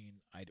Tatooine.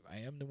 I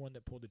am the one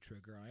that pulled the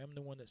trigger. I am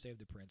the one that saved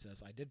the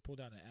princess. I did pull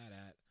down an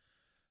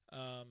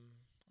AT-AT.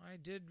 I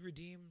did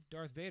redeem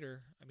Darth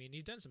Vader. I mean,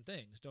 he's done some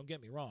things, don't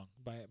get me wrong,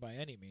 by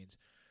any means,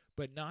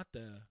 but not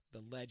the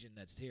legend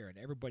that's here. And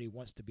everybody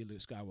wants to be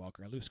Luke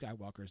Skywalker. And Luke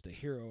Skywalker is the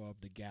hero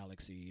of the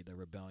galaxy, the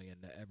rebellion,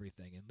 the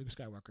everything. And Luke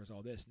Skywalker is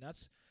all this. And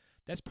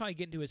that's probably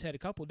getting to his head a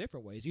couple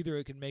different ways. Either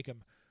it can make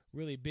him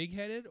really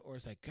big-headed, or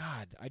it's like,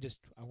 God, I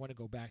want to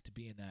go back to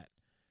being that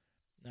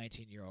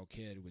 19-year-old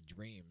kid with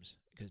dreams,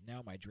 because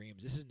now my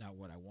dreams, this is not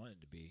what I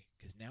wanted to be,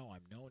 because now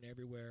I'm known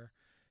everywhere.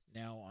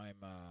 Now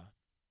I'm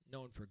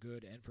known for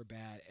good and for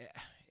bad.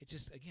 It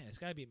just, again, it's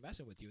got to be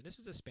messing with you. And this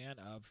is a span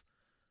of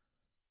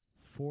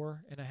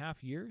 4.5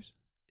 years.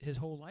 His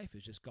whole life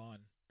has just gone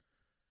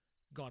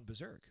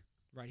berserk,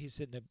 right? He's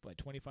sitting at like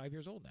 25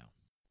 years old now.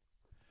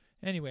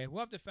 Anyway, we'll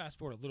have to fast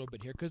forward a little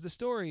bit here, because the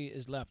story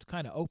is left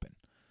kind of open,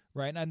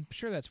 right? And I'm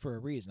sure that's for a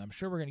reason. I'm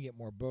sure we're going to get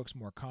more books,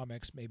 more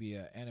comics, maybe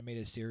an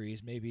animated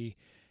series, maybe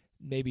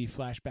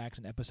flashbacks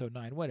in Episode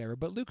 9, whatever.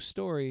 But Luke's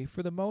story,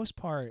 for the most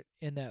part,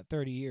 in that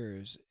 30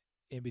 years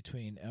in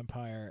between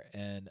Empire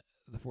and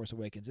The Force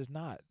Awakens, is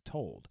not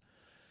told.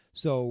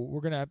 So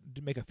we're going to have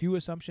to make a few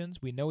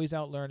assumptions. We know he's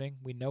out learning.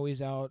 We know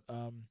he's out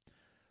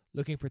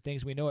looking for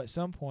things. We know at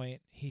some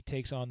point he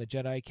takes on the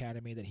Jedi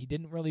Academy that he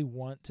didn't really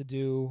want to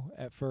do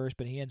at first,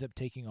 but he ends up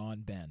taking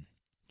on Ben,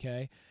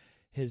 okay?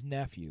 His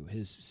nephew,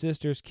 his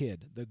sister's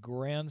kid, the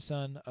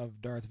grandson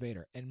of Darth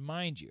Vader. And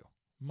mind you,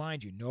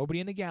 nobody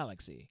in the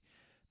galaxy,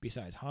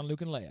 besides Han,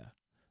 Luke, and Leia,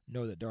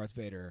 know that Darth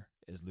Vader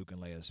is Luke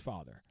and Leia's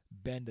father.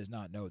 Ben does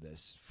not know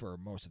this for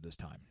most of this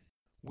time.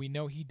 We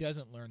know he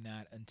doesn't learn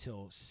that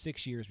until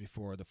 6 years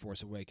before The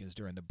Force Awakens,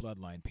 during the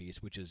Bloodline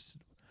piece, which is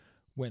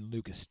when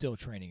Luke is still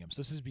training him.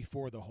 So this is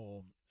before the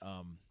whole,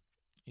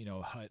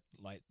 hut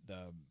light,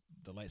 the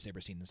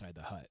lightsaber scene inside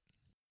the hut.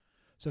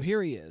 So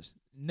here he is,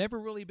 never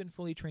really been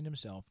fully trained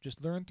himself.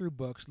 Just learned through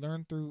books,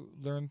 learned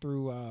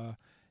through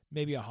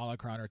maybe a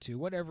holocron or two,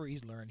 whatever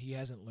he's learned. He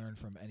hasn't learned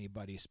from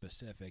anybody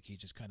specific. He's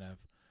just kind of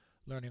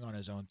learning on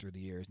his own through the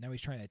years. Now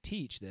he's trying to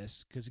teach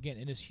this, because again,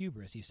 in his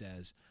hubris, he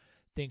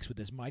thinks with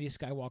this mighty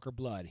Skywalker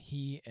blood,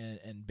 he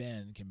and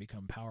Ben can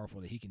become powerful,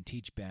 that he can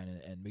teach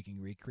Ben and we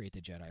can recreate the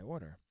Jedi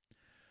Order.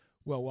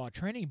 Well, while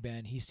training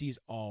Ben, he sees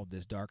all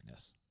this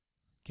darkness,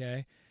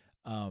 okay?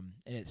 And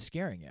it's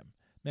scaring him.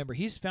 Remember,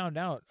 he's found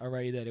out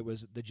already that it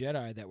was the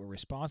Jedi that were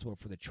responsible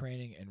for the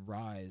training and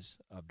rise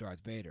of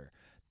Darth Vader,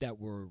 that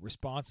were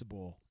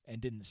responsible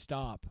and didn't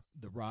stop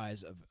the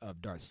rise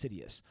of Darth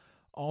Sidious.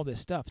 All this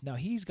stuff. Now,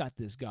 he's got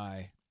this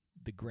guy,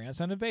 the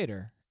grandson of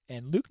Vader,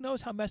 and Luke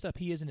knows how messed up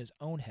he is in his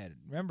own head.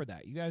 Remember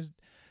that. You guys,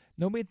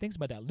 nobody thinks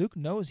about that. Luke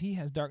knows he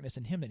has darkness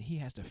in him that he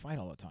has to fight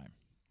all the time.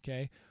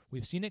 Okay,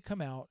 we've seen it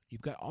come out. You've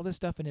got all this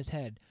stuff in his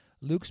head.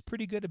 Luke's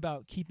pretty good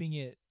about keeping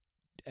it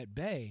at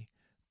bay,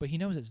 but he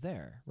knows it's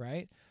there,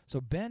 right? So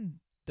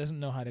Ben doesn't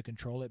know how to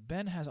control it.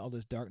 Ben has all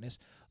this darkness.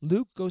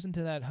 Luke goes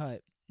into that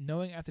hut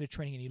knowing after the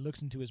training, and he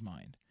looks into his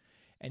mind,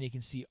 and he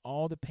can see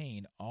all the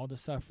pain, all the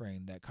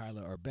suffering that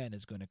Kylo or Ben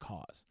is going to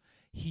cause.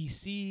 He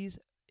sees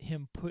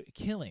him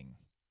killing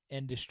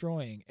and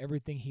destroying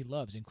everything he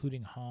loves,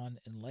 including Han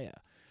and Leia.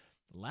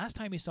 Last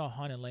time he saw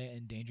Han and Leia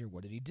in danger,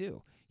 what did he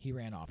do? He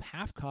ran off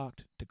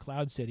half-cocked to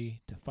Cloud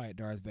City to fight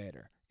Darth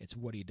Vader. It's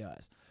what he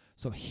does.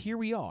 So here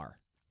we are.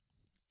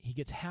 He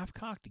gets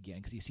half-cocked again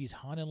because he sees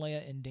Han and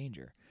Leia in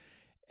danger.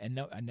 And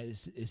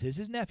this is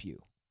his nephew.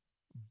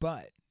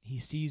 But he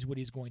sees what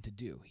he's going to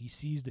do. He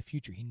sees the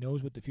future. He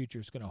knows what the future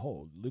is going to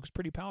hold. Luke's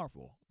pretty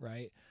powerful,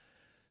 right?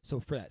 So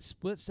for that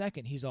split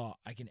second, he's all,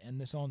 I can end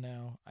this all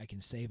now. I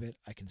can save it.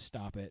 I can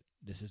stop it.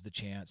 This is the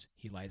chance.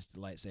 He lights the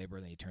lightsaber,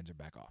 and then he turns it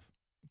back off.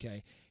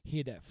 Okay? He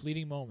had that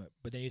fleeting moment,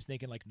 but then he's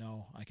thinking like,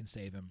 no, I can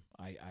save him.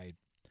 I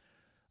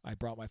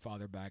brought my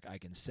father back. I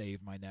can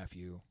save my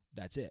nephew.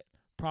 That's it.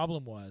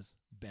 Problem was,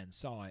 Ben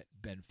saw it.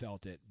 Ben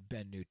felt it.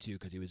 Ben knew too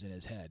because he was in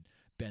his head.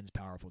 Ben's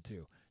powerful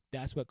too.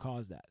 That's what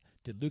caused that.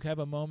 Did Luke have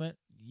a moment?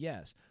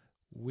 Yes.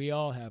 We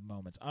all have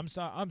moments. I'm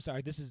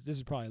sorry. This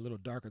is probably a little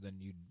darker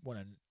than you'd want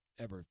to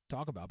ever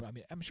talk about, but I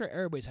mean, I'm sure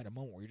everybody's had a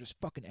moment where you're just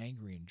fucking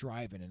angry and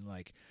driving and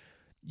like,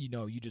 you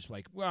know, you just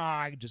like, well,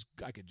 I could just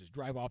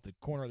drive off the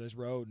corner of this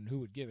road and who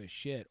would give a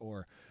shit,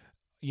 or,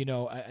 you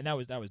know, and that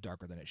was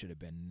darker than it should have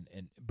been.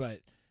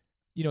 But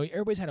you know,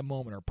 everybody's had a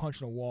moment, or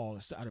punching a wall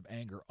out of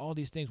anger, all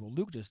these things. Well,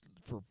 Luke just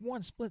for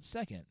one split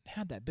second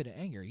had that bit of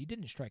anger. He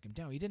didn't strike him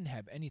down. He didn't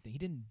have anything. He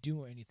didn't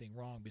do anything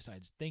wrong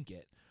besides think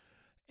it,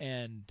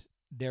 and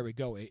there we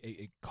go.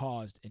 It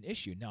caused an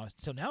issue.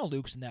 Now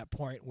Luke's in that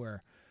point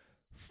where,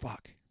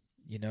 fuck,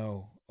 you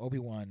know,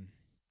 Obi-Wan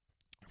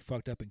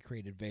fucked up and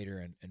created Vader,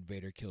 and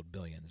Vader killed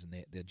billions,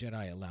 and the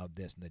Jedi allowed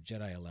this, and the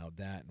Jedi allowed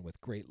that, and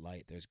with great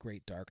light there's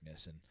great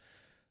darkness, and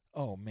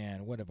oh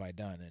man, what have I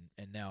done?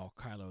 And now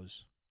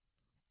Kylo's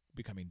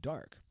becoming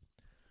dark.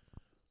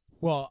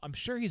 Well, I'm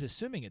sure he's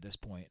assuming at this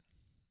point,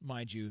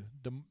 mind you,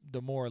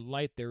 the more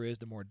light there is,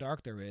 the more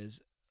dark there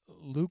is,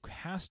 Luke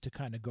has to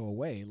kind of go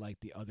away like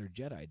the other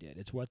Jedi did.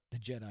 It's what the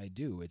Jedi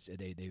do. It's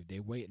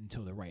they wait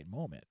until the right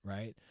moment,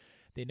 right?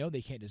 They know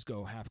they can't just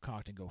go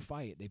half-cocked and go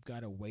fight. They've got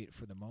to wait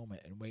for the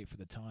moment and wait for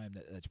the time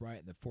that's right,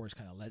 and the Force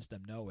kind of lets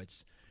them know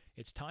it's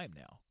time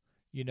now.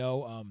 You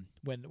know,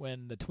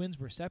 when the twins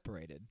were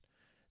separated,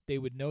 they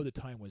would know the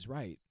time was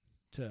right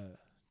to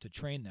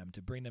train them,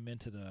 to bring them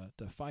into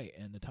the fight,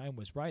 and the time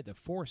was right. The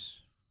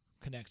Force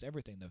connects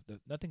everything.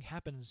 Nothing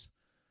happens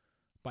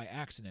by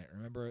accident.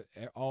 Remember,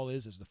 all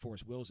is the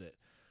Force wills it.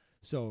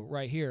 So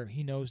right here,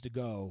 he knows to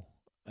go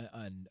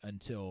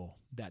until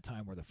that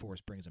time where the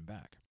Force brings him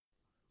back.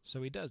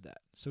 So he does that.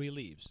 So he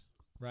leaves,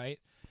 right?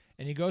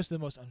 And he goes to the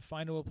most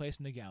unfindable place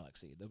in the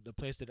galaxy, the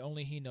place that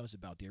only he knows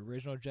about, the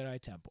original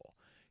Jedi Temple.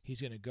 He's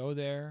going to go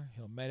there.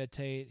 He'll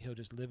meditate. He'll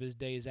just live his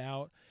days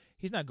out.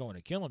 He's not going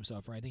to kill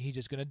himself or anything. He's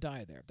just going to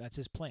die there. That's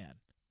his plan.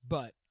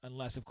 But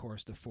unless, of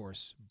course, the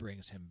Force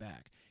brings him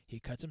back. He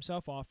cuts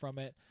himself off from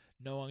it,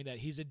 knowing that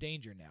he's a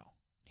danger now.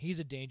 He's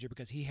a danger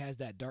because he has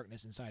that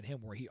darkness inside him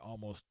where he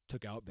almost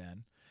took out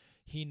Ben.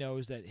 He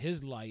knows that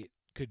his light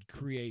could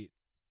create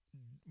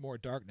more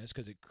darkness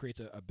because it creates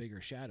a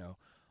bigger shadow.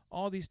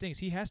 All these things,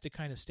 he has to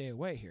kind of stay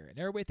away here. And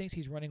everybody thinks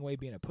he's running away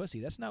being a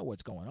pussy. That's not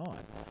what's going on.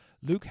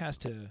 Luke has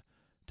to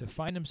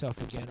find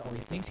himself again, or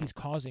he thinks he's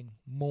causing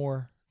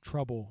more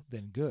trouble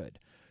than good.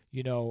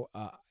 You know,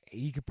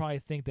 he could probably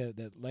think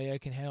that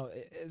Leia can handle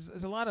it.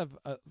 There's a lot of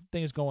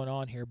things going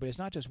on here, but it's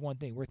not just one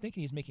thing. We're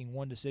thinking he's making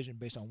one decision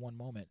based on one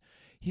moment.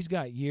 He's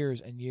got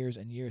years and years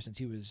and years since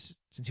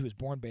he was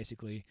born,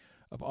 basically,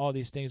 of all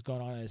these things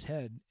going on in his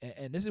head.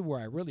 And this is where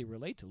I really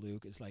relate to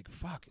Luke. It's like,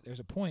 fuck, there's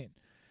a point.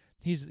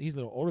 He's a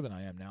little older than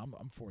I am now.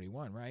 I'm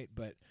 41, right?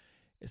 But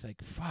it's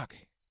like, fuck,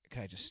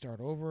 can I just start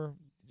over?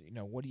 You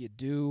know, what do you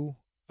do?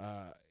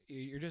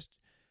 You're just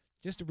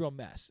a real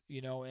mess,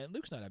 you know. And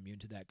Luke's not immune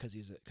to that because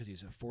he's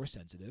a Force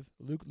sensitive.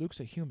 Luke's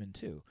a human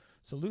too,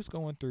 so Luke's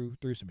going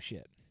through some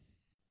shit.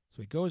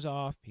 So he goes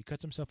off. He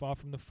cuts himself off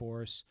from the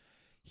Force.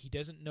 He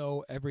doesn't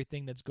know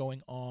everything that's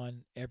going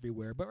on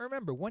everywhere. But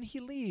remember, when he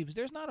leaves,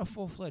 there's not a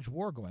full-fledged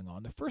war going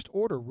on. The First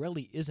Order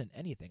really isn't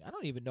anything. I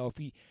don't even know if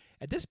he,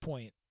 at this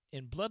point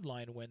in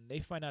Bloodline, when they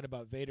find out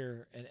about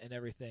Vader and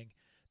everything,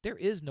 there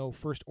is no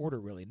First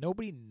Order, really.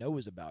 Nobody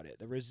knows about it.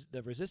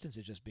 The Resistance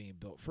is just being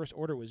built. First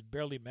Order was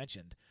barely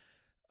mentioned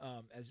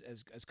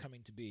as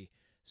coming to be.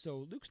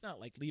 So Luke's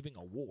not like leaving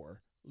a war.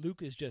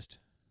 Luke is just,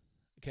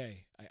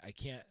 okay, I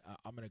can't,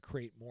 I'm going to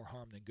create more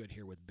harm than good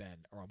here with Ben,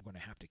 or I'm going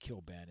to have to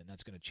kill Ben, and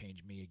that's going to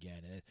change me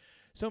again. And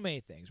so many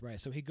things, right?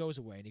 So he goes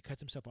away, and he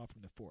cuts himself off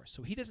from the Force.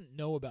 So he doesn't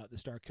know about the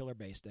Star Killer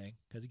base thing,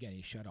 because, again,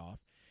 he's shut off.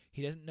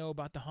 He doesn't know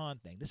about the Han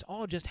thing. This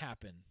all just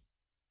happened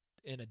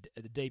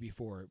the day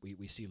before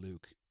we see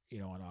Luke, you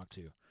know, on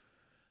Ahch-To.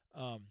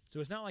 So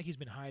it's not like he's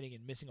been hiding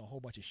and missing a whole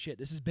bunch of shit.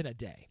 This has been a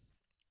day.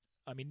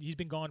 I mean, he's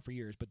been gone for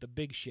years, but the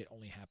big shit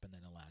only happened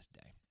in the last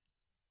day.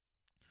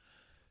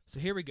 So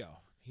here we go.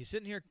 He's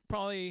sitting here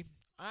probably,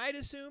 I'd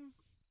assume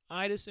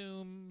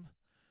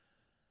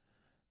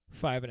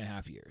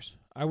 5.5 years.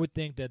 I would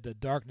think that the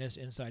darkness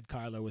inside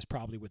Kylo was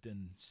probably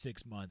within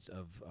 6 months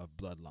of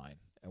Bloodline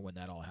and when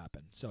that all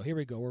happened. So here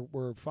we go.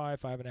 We're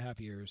 5.5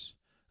 years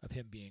of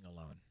him being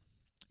alone,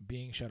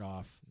 being shut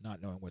off,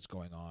 not knowing what's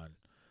going on,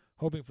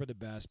 hoping for the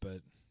best,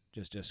 but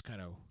just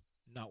kind of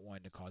not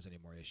wanting to cause any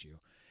more issue.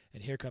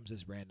 And here comes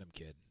this random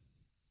kid,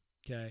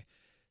 okay,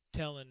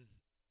 telling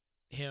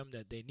him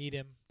that they need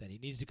him, that he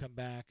needs to come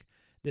back,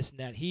 this and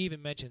that. He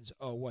even mentions,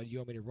 oh, what, you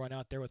want me to run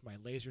out there with my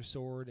laser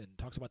sword, and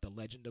talks about the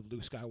legend of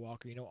Luke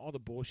Skywalker, you know, all the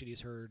bullshit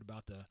he's heard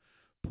about the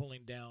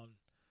pulling down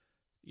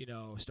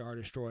Star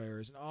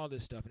Destroyers and all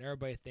this stuff, and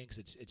everybody thinks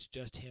it's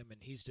just him,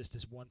 and he's just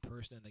this one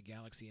person in the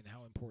galaxy, and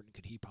how important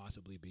could he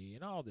possibly be,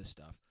 and all this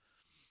stuff.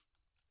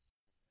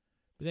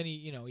 But then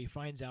he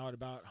finds out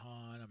about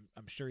Han.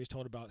 I'm sure he's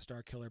told about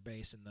Starkiller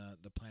Base and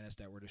the planets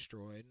that were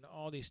destroyed and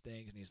all these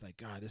things, and he's like,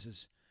 God,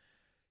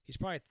 he's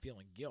probably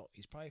feeling guilt.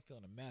 He's probably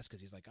feeling a mess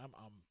because he's like, I'm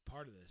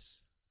part of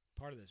this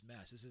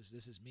mess.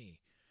 This is me.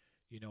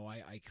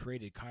 I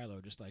created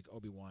Kylo just like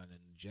Obi-Wan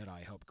and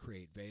Jedi helped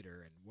create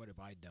Vader, and what have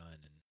I done?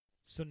 And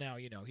so now,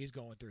 he's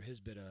going through his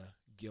bit of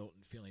guilt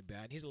and feeling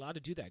bad. And he's allowed to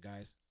do that,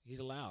 guys. He's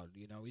allowed.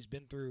 He's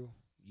been through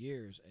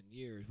years and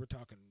years. We're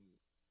talking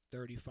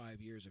 35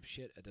 years of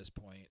shit at this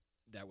point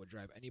that would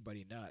drive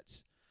anybody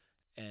nuts.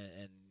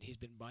 And he's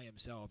been by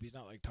himself. He's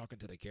not like talking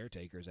to the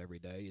caretakers every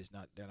day.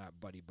 They're not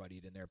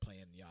buddy-buddied and they're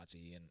playing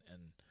Yahtzee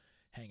and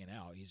hanging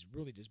out. He's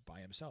really just by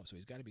himself. So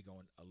he's got to be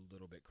going a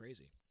little bit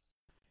crazy.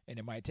 And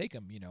it might take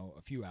him,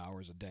 a few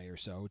hours a day or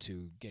so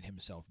to get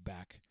himself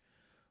back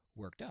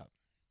worked up.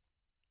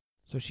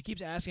 So she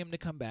keeps asking him to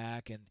come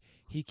back, and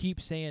he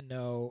keeps saying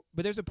no.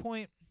 But there's a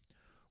point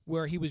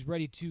where he was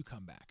ready to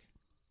come back,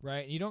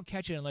 right? And you don't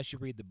catch it unless you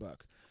read the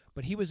book.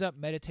 But he was up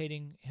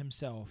meditating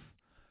himself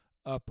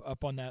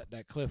up on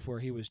that cliff where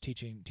he was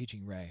teaching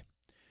Rey.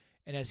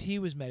 And as he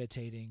was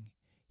meditating,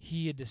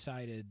 he had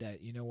decided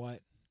that, you know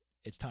what?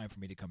 It's time for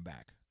me to come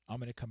back. I'm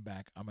going to come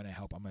back. I'm going to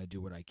help. I'm going to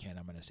do what I can.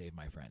 I'm going to save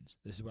my friends.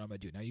 This is what I'm going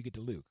to do. Now you get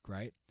to Luke,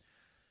 right?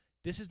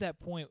 This is that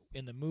point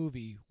in the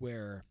movie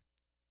where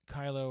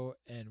Kylo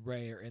and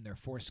Rey are in their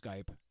Force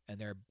Skype and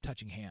they're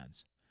touching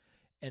hands.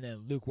 And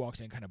then Luke walks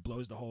in and kind of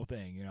blows the whole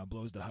thing,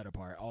 blows the hut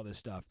apart, all this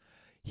stuff.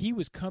 He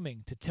was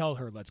coming to tell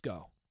her, let's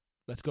go.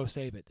 Let's go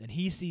save it. And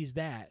he sees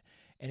that,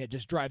 and it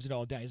just drives it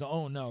all down. He's like,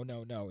 oh, no,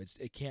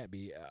 it can't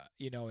be,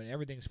 and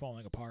everything's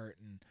falling apart,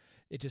 and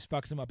it just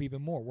fucks him up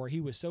even more, where he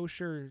was so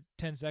sure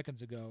 10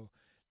 seconds ago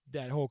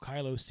that whole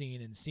Kylo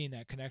scene and seeing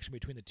that connection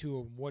between the two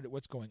of them,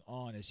 what's going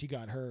on, is she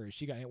got her, is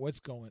she got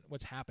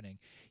what's happening.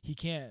 He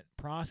can't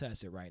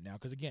process it right now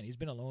because, again, he's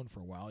been alone for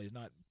a while. He's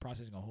not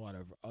processing a whole lot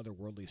of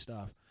otherworldly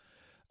stuff.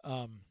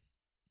 The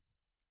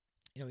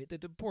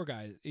poor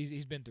guy,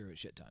 he's been through a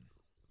shit ton,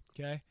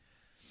 okay?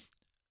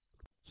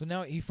 So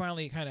now he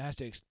finally kind of has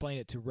to explain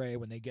it to Rey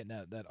when they get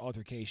in that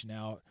altercation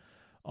out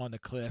on the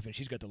cliff, and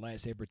she's got the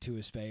lightsaber to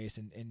his face,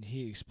 and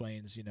he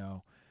explains,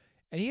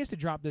 and he has to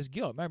drop this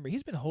guilt. Remember,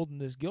 he's been holding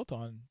this guilt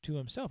on to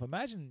himself.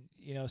 Imagine,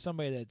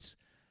 somebody that's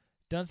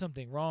done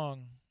something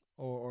wrong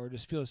or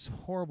just feels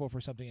horrible for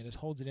something and just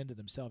holds it into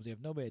themselves. They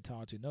have nobody to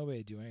talk to,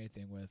 nobody to do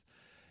anything with.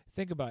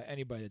 Think about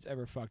anybody that's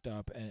ever fucked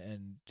up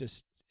and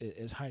just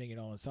is hiding it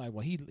all inside.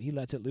 Well, he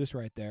lets it loose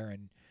right there,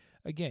 and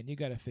again, you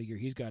got to figure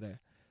he's got to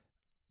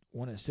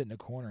want to sit in a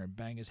corner and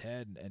bang his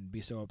head and be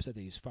so upset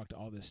that he's fucked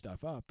all this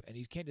stuff up, and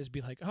he can't just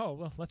be like, oh,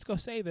 well, let's go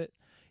save it.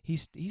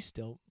 He's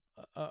still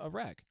a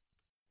wreck.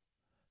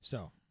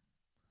 So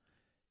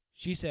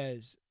she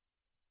says,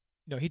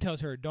 he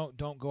tells her, don't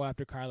go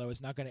after Kylo.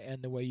 It's not going to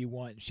end the way you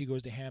want. And she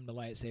goes to hand him the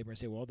lightsaber and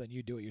say, well, then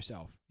you do it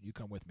yourself. You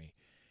come with me.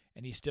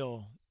 And he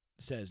still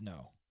says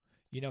no.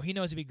 He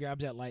knows if he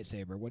grabs that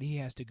lightsaber, what he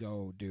has to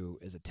go do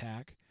is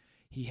attack.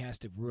 He has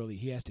to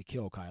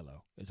kill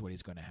Kylo is what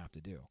he's going to have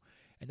to do.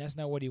 And that's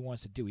not what he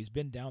wants to do. He's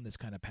been down this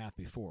kind of path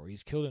before.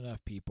 He's killed enough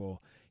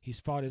people.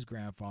 He's fought his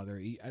grandfather.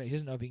 He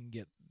doesn't know if he can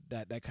get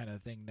that kind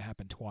of thing to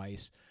happen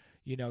twice.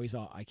 He's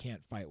all, I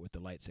can't fight with the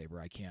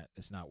lightsaber. I can't.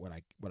 It's not what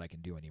I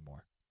can do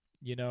anymore.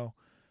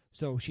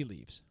 So she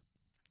leaves.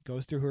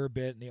 Goes through her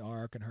bit in the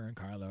Ark and her and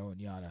Kylo and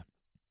yada.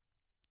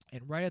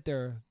 And right at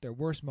their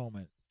worst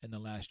moment in The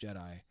Last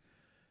Jedi,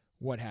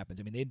 what happens?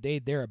 I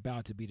mean, they're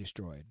about to be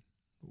destroyed.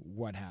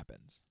 What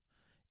happens?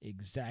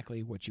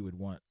 Exactly what you would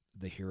want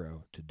the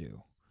hero to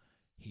do.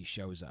 He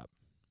shows up,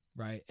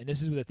 right? And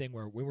this is the thing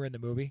where we were in the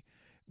movie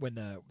when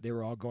they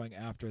were all going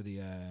after the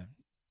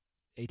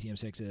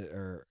ATM-6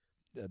 or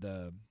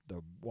the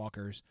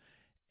walkers,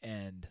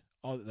 and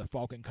all the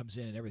Falcon comes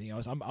in and everything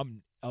else.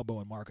 I'm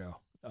elbowing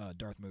Marco,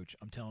 Darth Mooch.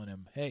 I'm telling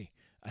him, hey,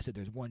 I said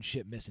there's one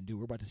ship missing, dude.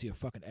 We're about to see a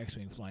fucking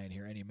X-Wing fly in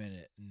here any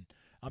minute. And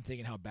I'm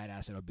thinking how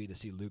badass it'll be to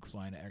see Luke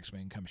flying an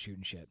X-Wing come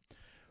shooting shit.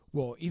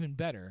 Well, even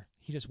better,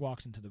 he just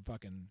walks into the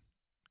fucking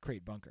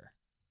crate bunker,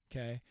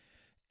 okay?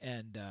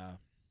 And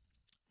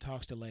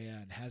talks to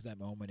Leia and has that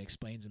moment,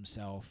 explains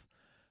himself,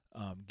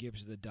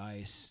 gives her the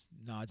dice,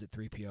 nods at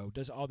 3PO,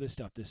 does all this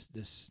stuff,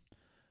 this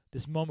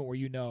moment where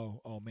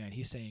oh, man,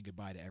 he's saying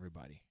goodbye to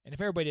everybody. And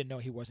if everybody didn't know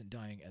he wasn't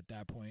dying at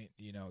that point,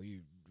 you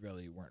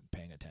really weren't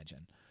paying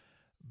attention.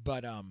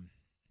 But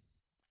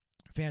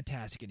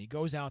fantastic. And he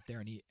goes out there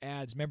and he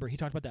adds, remember, he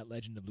talked about that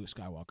legend of Luke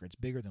Skywalker. It's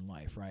bigger than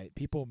life, right?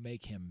 People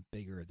make him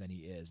bigger than he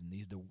is. And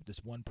he's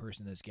this one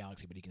person in this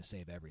galaxy, but he can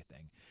save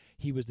everything.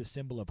 He was the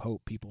symbol of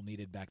hope people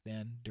needed back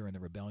then during the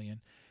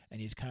rebellion. And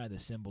he's kind of the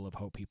symbol of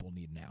hope people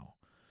need now.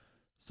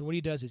 So what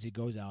he does is he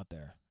goes out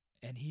there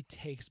and he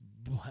takes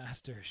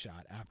blaster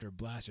shot after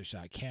blaster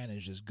shot.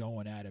 Cannons just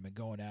going at him,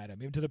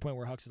 even to the point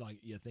where Hux is like,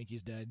 you think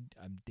he's dead?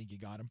 I think you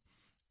got him.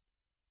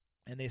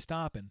 And they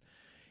stop, and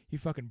he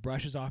fucking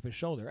brushes off his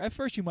shoulder. At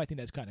first, you might think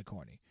that's kind of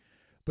corny.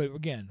 But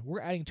again,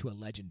 we're adding to a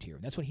legend here,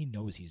 and that's what he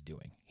knows he's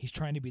doing. He's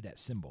trying to be that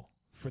symbol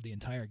for the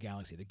entire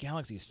galaxy. The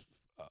galaxy's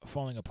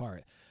falling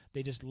apart.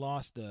 They just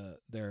lost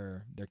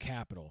their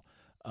capital.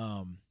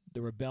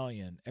 The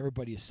rebellion.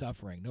 Everybody is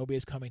suffering.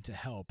 Nobody's coming to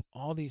help.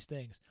 All these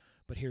things.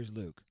 But here's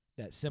Luke,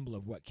 that symbol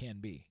of what can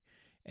be.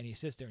 And he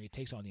sits there and he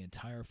takes on the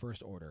entire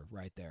First Order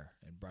right there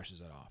and brushes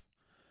it off.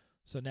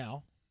 So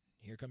now,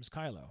 here comes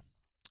Kylo.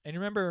 And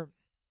remember,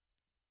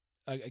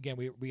 again,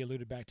 we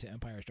alluded back to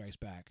Empire Strikes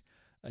Back.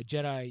 A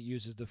Jedi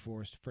uses the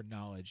Force for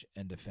knowledge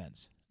and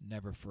defense,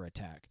 never for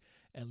attack.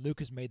 And Luke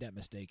has made that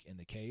mistake in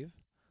the cave.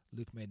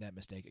 Luke made that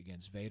mistake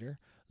against Vader.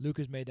 Luke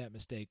has made that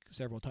mistake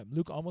several times.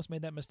 Luke almost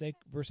made that mistake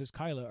versus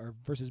Kylo or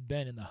versus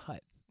Ben in the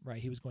hut,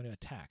 right? He was going to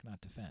attack,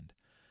 not defend.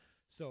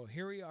 So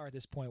here we are at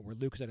this point where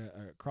Luke's at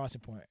a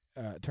crossing point,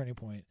 turning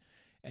point,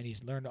 and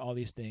he's learned all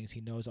these things. He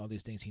knows all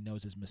these things. He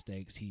knows his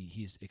mistakes.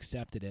 He's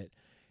accepted it,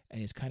 and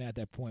he's kind of at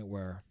that point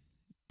where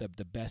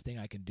the best thing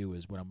I can do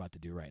is what I'm about to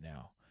do right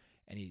now.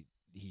 And he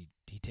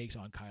takes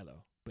on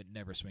Kylo, but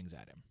never swings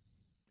at him.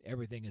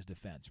 Everything is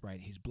defense, right?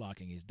 He's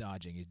blocking, he's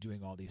dodging, he's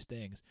doing all these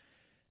things,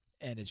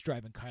 and it's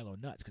driving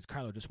Kylo nuts because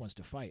Kylo just wants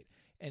to fight.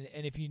 And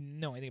if you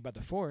know anything about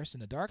the Force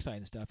and the dark side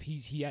and stuff,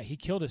 he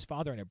killed his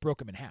father and it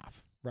broke him in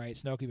half, right?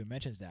 Snoke even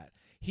mentions that.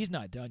 He's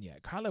not done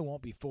yet. Kylo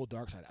won't be full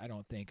dark side, I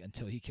don't think,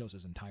 until he kills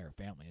his entire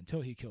family,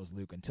 until he kills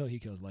Luke, until he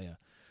kills Leia.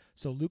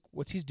 So Luke,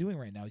 what he's doing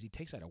right now is he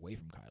takes that away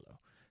from Kylo.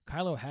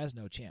 Kylo has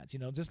no chance,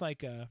 just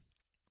like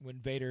when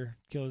Vader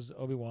kills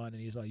Obi-Wan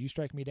and he's like, "You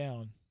strike me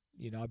down,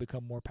 I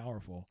become more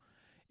powerful."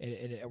 And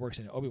it works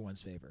in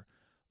Obi-Wan's favor.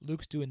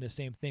 Luke's doing the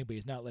same thing, but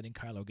he's not letting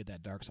Kylo get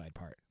that dark side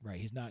part, right?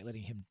 He's not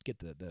letting him get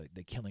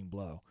the killing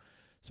blow.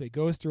 So he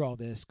goes through all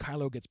this.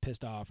 Kylo gets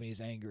pissed off and he's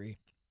angry.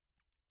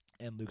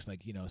 And Luke's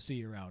like, see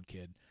you around,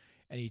 kid.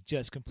 And he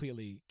just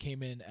completely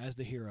came in as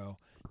the hero.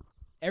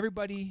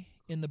 Everybody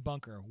in the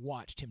bunker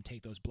watched him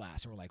take those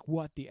blasts and were like,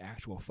 what the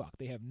actual fuck?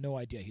 They have no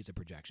idea he's a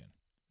projection.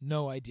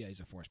 No idea he's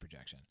a Force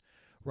projection,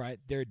 right?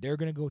 They're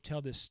going to go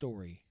tell this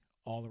story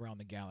all around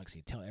the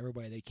galaxy, tell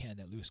everybody they can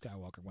that Luke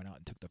Skywalker went out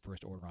and took the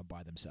First Order on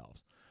by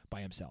himself,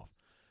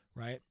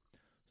 right?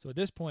 So at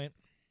this point,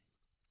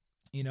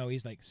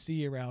 he's like, see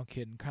you around,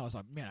 kid. And Kylo's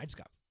like, man, I just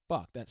got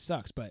fucked. That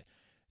sucks. But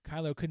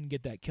Kylo couldn't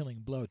get that killing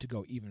blow to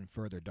go even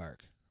further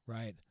dark,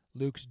 right?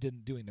 Luke's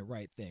doing the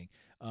right thing.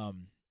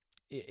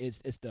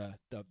 It's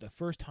the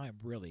first time,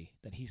 really,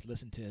 that he's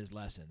listened to his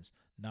lessons.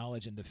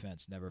 Knowledge and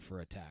defense, never for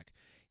attack.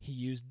 He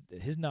used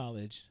his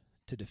knowledge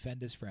to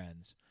defend his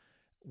friends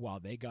while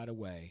they got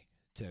away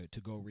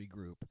to go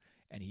regroup,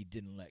 and he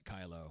didn't let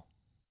Kylo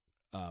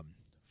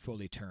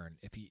fully turn.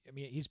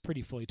 He's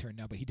pretty fully turned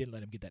now, but he didn't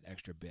let him get that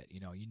extra bit.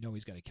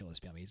 He's got to kill his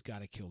family. He's got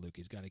to kill Luke.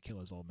 He's got to kill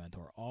his old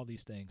mentor. All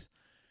these things,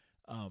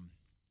 and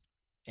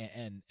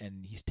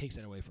he takes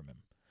that away from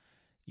him.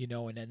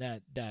 And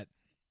then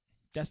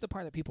that's the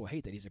part that people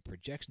hate, that he's a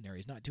projectionary.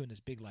 He's not doing this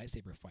big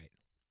lightsaber fight.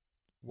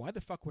 Why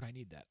the fuck would I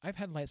need that? I've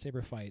had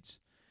lightsaber fights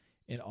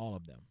in all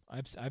of them.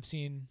 I've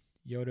seen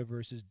Yoda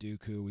versus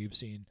Dooku. We've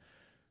seen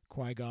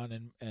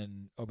Qui-Gon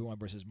and Obi-Wan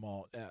versus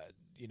Maul.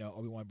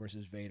 Obi-Wan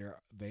versus Vader.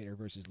 Vader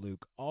versus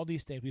Luke. All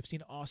these things. We've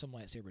seen awesome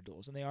lightsaber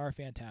duels, and they are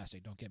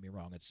fantastic. Don't get me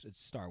wrong. It's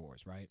Star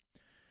Wars, right?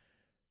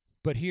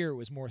 But here it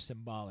was more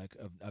symbolic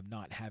of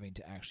not having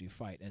to actually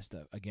fight. And it's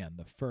the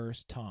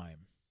first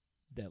time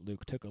that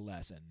Luke took a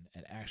lesson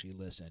and actually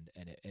listened,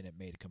 and it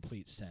made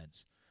complete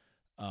sense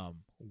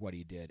what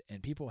he did.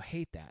 And people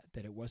hate that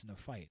it wasn't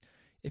a fight.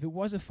 If it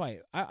was a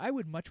fight, I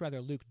would much rather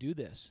Luke do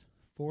this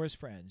for his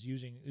friends,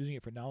 using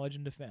it for knowledge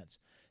and defense,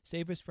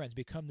 save his friends,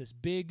 become this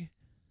big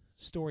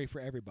story for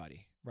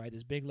everybody, right?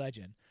 This big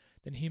legend,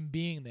 than him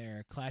being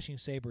there, clashing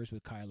sabers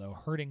with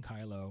Kylo, hurting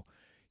Kylo,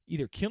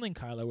 either killing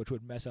Kylo, which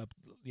would mess up,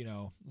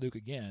 Luke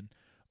again,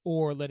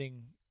 or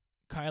letting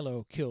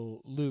Kylo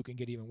kill Luke and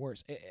get even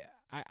worse.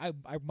 I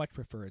much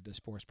prefer this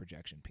Force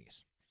projection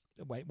piece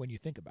when you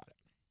think about it.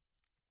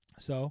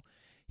 So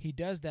he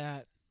does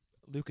that.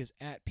 Luke is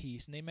at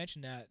peace, and they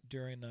mentioned that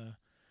during the,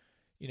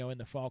 in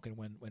the Falcon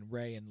when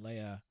Rey and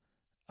Leia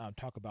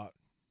talk about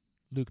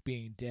Luke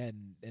being dead,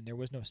 and there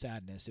was no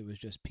sadness. It was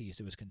just peace.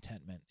 It was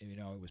contentment. It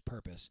was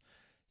purpose.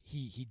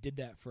 He did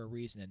that for a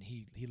reason, and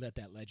he let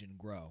that legend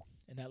grow,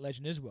 and that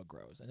legend is what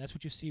grows, and that's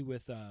what you see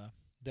with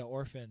the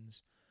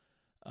orphans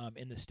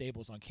in the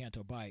stables on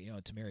Canto Bight.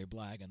 Tamari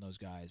Black and those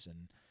guys,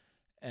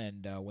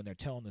 and when they're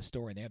telling the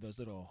story, and they have those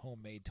little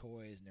homemade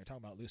toys, and they're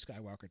talking about Luke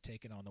Skywalker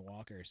taking on the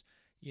walkers.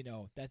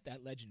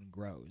 That legend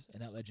grows,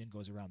 and that legend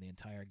goes around the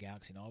entire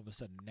galaxy, and all of a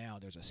sudden now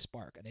there's a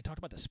spark. And they talked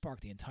about the spark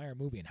the entire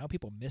movie, and how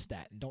people miss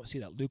that and don't see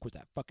that Luke was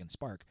that fucking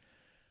spark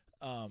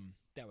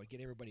that would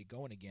get everybody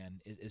going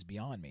again is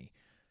beyond me.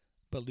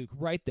 But Luke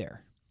right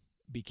there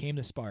became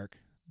the spark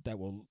that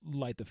will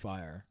light the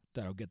fire,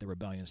 that'll get the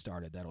rebellion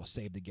started, that'll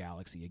save the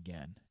galaxy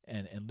again.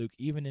 And Luke,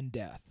 even in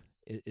death,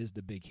 is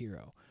the big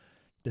hero.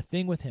 The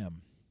thing with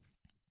him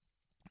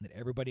that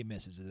everybody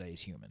misses is that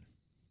he's human,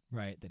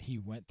 right? That he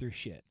went through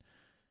shit.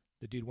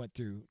 The dude went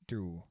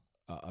through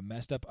a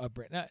messed up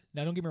upbringing.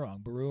 Now, don't get me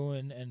wrong. Beru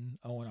and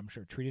Owen, I'm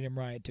sure, treated him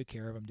right, took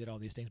care of him, did all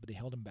these things, but they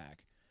held him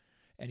back.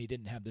 and he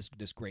didn't have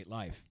this great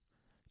life.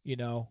 You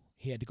know,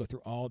 he had to go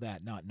through all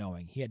that not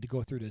knowing. He had to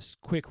go through this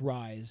quick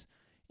rise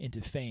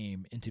into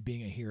fame, into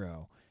being a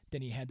hero.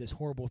 Then he had this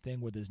horrible thing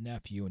with his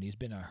nephew, and he's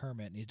been a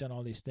hermit, and he's done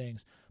all these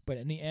things. But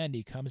in the end,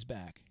 he comes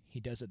back. He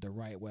does it the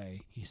right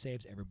way. He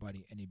saves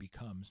everybody, and he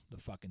becomes the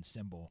fucking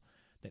symbol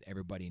that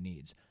everybody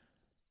needs.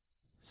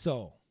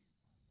 So,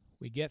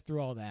 we get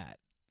through all that.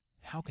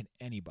 How can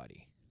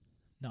anybody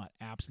not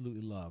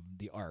absolutely love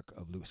the arc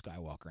of Luke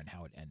Skywalker and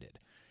how it ended?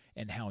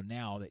 And how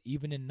now that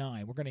even in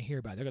 9, we're going to hear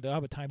about it. They'll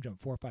have a time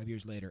jump 4 or 5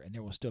 years later, and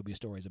there will still be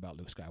stories about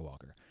Luke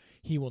Skywalker.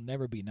 He will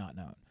never be not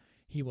known.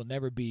 He will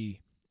never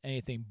be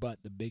anything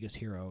but the biggest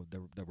hero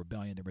the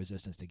rebellion, the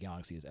resistance, the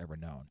galaxy has ever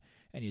known.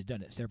 And he's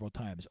done it several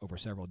times over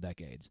several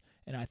decades.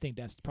 And I think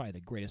that's probably the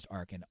greatest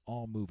arc in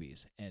all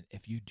movies. And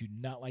if you do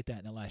not like that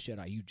in The Last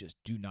Jedi, you just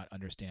do not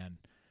understand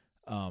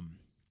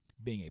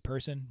being a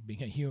person,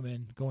 being a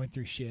human, going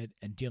through shit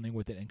and dealing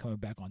with it and coming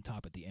back on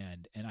top at the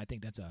end. And I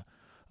think that's a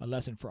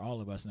lesson for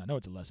all of us, and I know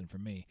it's a lesson for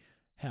me,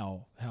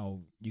 how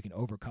you can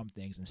overcome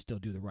things and still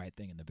do the right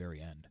thing in the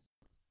very end.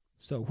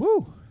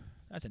 So,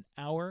 that's an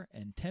hour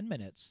and 10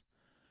 minutes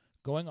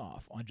going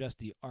off on just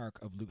the arc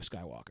of Luke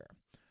Skywalker.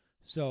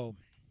 So,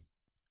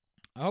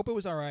 I hope it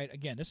was all right.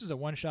 Again, this is a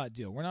one-shot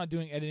deal. We're not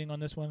doing editing on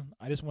this one.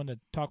 I just wanted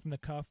to talk from the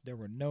cuff. There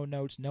were no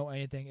notes, no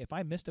anything. If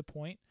I missed a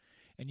point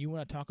and you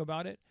want to talk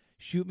about it,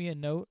 shoot me a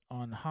note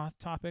on Hoth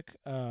Topic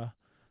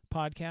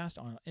podcast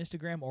on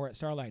Instagram or at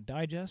Sarlacc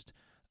Digest.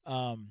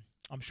 I'm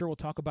sure we'll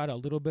talk about it a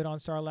little bit on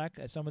Sarlacc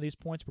at some of these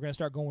points. We're going to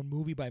start going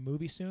movie by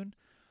movie soon,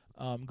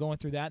 going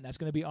through that, and that's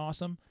going to be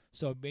awesome.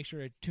 So make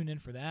sure to tune in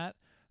for that.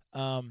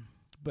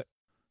 But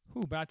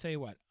I'll tell you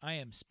what, I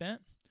am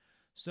spent.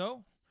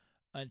 So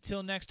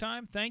until next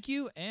time, thank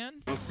you,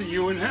 and I'll see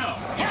you in hell.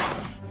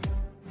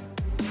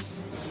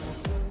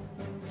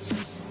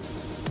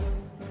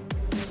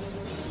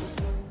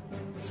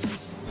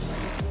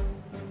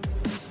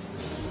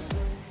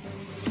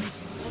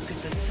 Look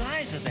at the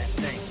size of that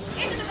thing.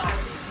 Into the box,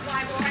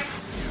 fly boy.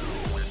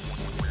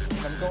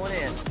 I'm going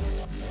in.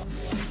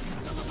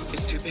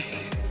 It's too big.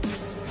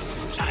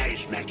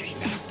 Size matters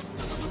not.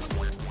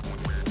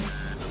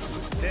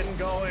 Didn't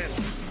go in.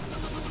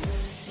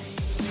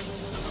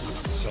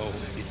 So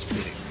it's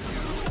big.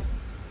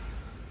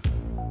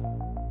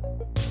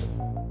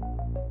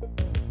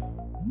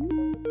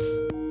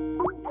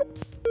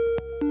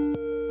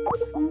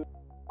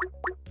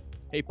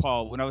 Hey,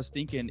 Paul, what I was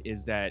thinking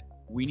is that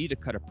we need to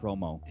cut a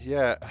promo.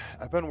 Yeah,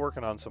 I've been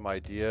working on some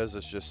ideas.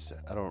 It's just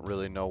I don't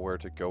really know where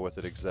to go with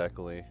it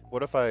exactly.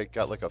 What if I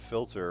got like a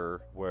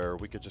filter where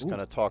we could just kind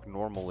of talk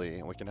normally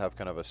and we can have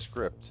kind of a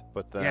script,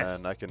 but then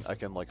Yes. I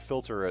can like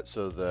filter it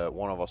so that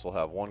one of us will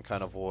have one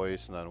kind of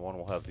voice and then one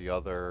will have the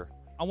other.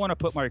 I want to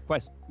put my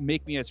request.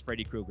 Make me as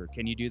Freddy Krueger.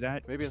 Can you do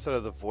that? Maybe instead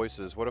of the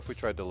voices, what if we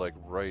tried to like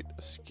write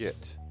a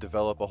skit,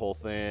 develop a whole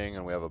thing,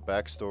 and we have a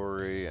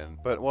backstory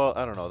but well,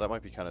 I don't know, that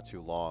might be kind of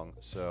too long.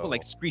 So Oh,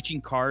 like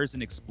screeching cars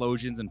and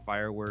explosions and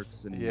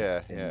fireworks and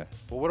yeah.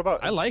 Well, what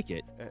about I like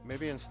it.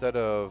 Maybe instead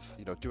of,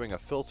 doing a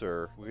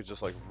filter, we could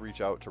just like reach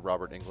out to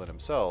Robert Englund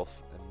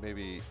himself and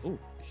maybe Ooh.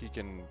 he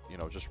can,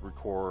 just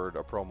record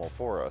a promo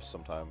for us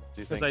sometime.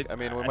 Do you 'Cause think? I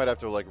mean, we might have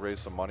to like raise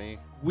some money.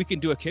 We can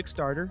do a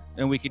Kickstarter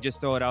and we could just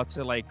throw it out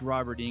to like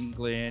Robert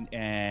Englund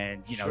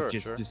and Sure.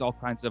 just all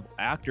kinds of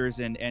actors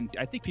and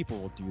I think people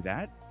will do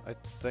that. I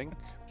think.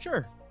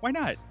 Sure, why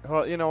not?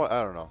 Well, you know what?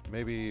 I don't know.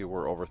 Maybe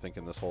we're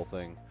overthinking this whole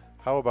thing.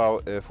 How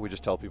about if we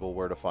just tell people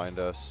where to find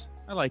us?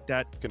 I like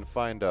that. You can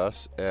find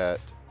us at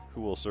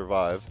Who Will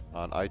Survive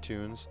on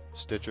iTunes,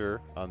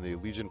 Stitcher, on the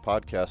Legion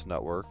Podcast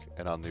Network,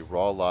 and on the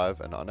Raw Live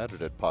and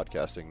Unedited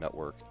Podcasting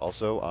Network.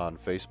 Also on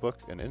Facebook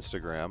and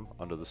Instagram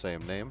under the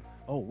same name.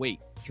 Oh wait,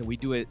 can we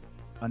do it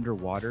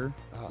underwater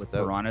with that-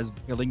 piranhas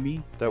killing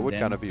me? That And would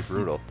then- kind of be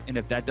brutal. And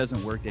if that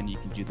doesn't work, then you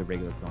can do the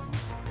regular promo.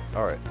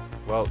 All right.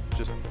 Well,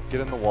 just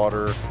get in the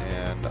water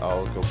and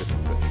I'll go get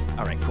some fish.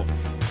 All right, cool.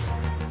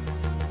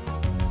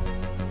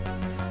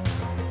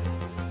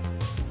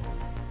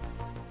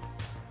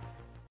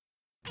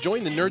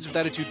 Join the Nerds with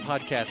Attitude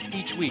podcast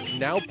each week,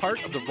 now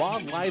part of the Raw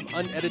Live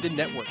Unedited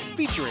Network,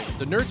 featuring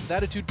the Nerds with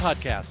Attitude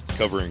podcast,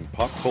 Covering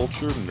pop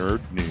culture nerd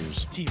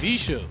news. TV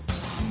shows,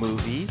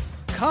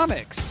 Movies,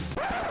 comics,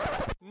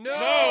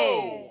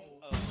 no,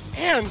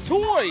 and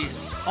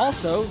toys.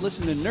 also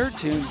listen to Nerd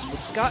Tunes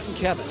with Scott and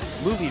Kevin,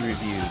 Movie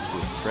reviews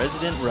with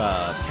President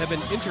Rob. Kevin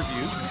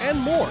interviews, and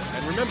more.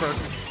 And remember,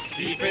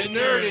 keep it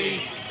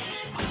nerdy.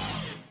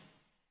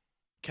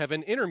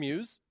 Kevin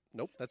Interviews.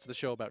 Nope, that's the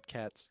show about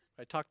cats.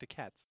 I talk to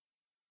cats.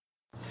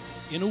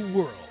 In a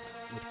world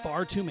with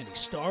far too many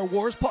Star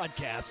Wars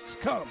podcasts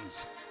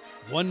comes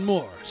one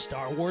more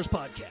Star Wars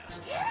podcast.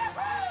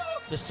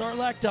 The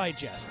Sarlacc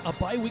Digest, a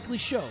bi-weekly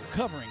show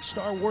covering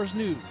Star Wars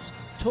news,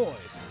 toys,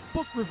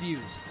 book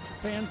reviews,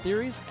 fan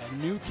theories,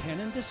 and new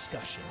canon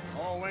discussion.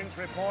 All wings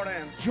report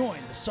in. Join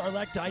the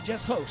Sarlacc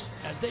Digest hosts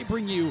as they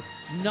bring you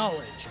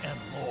knowledge and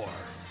lore.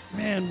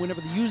 Man, whenever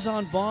the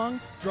Yuuzhan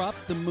Vong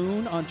dropped the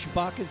moon on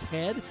Chewbacca's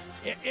head,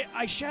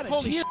 I shed a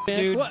Holy tear. shit, man.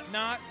 dude. What?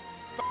 Not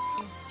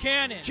f***ing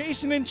Canon.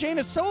 Jason and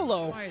Jaina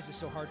Solo. Why is this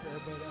so hard for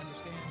everybody to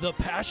understand? The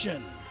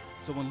Passion.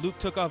 So when Luke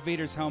took off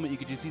Vader's helmet, you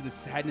could just see the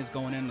sadness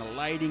going in, the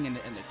lighting, and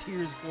the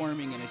tears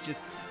forming, and it's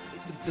just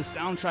the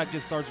soundtrack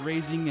just starts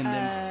raising, and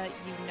then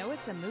you know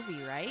it's a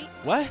movie, right?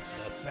 what?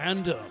 The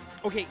Fandom.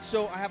 Okay,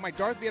 so I have my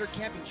Darth Vader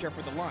camping chair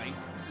for the line,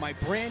 my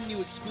brand new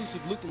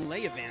exclusive Luke and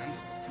Leia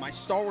Vans, my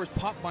Star Wars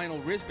pop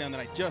vinyl wristband that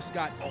I just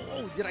got.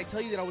 Oh, did I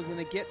tell you that I was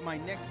going to get my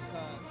next...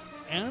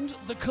 And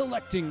the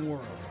collecting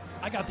world.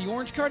 I got the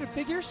orange card at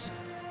Figures.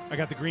 I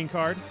got the green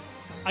card.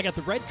 I got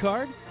the red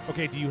card.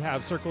 Okay, do you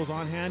have circles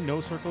on hand?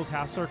 No circles,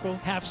 half circle?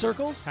 Half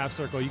circles. Half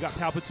circle. You got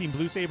Palpatine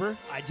Blue Saber?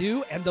 I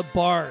do, and the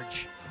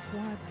Barge.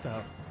 What the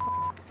f***?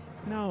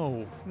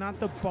 No, not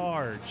the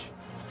Barge.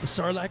 The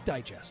Sarlacc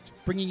Digest,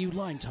 bringing you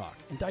line talk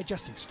and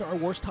digesting Star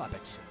Wars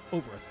topics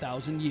over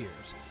 1,000 years.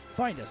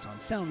 Find us on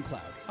SoundCloud,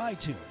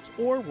 iTunes,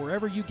 or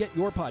wherever you get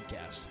your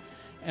podcasts.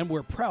 And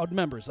we're proud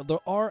members of the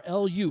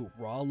RLU,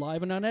 Raw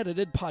Live and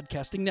Unedited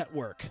Podcasting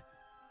Network.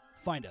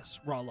 Find us,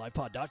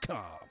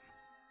 rawlivepod.com.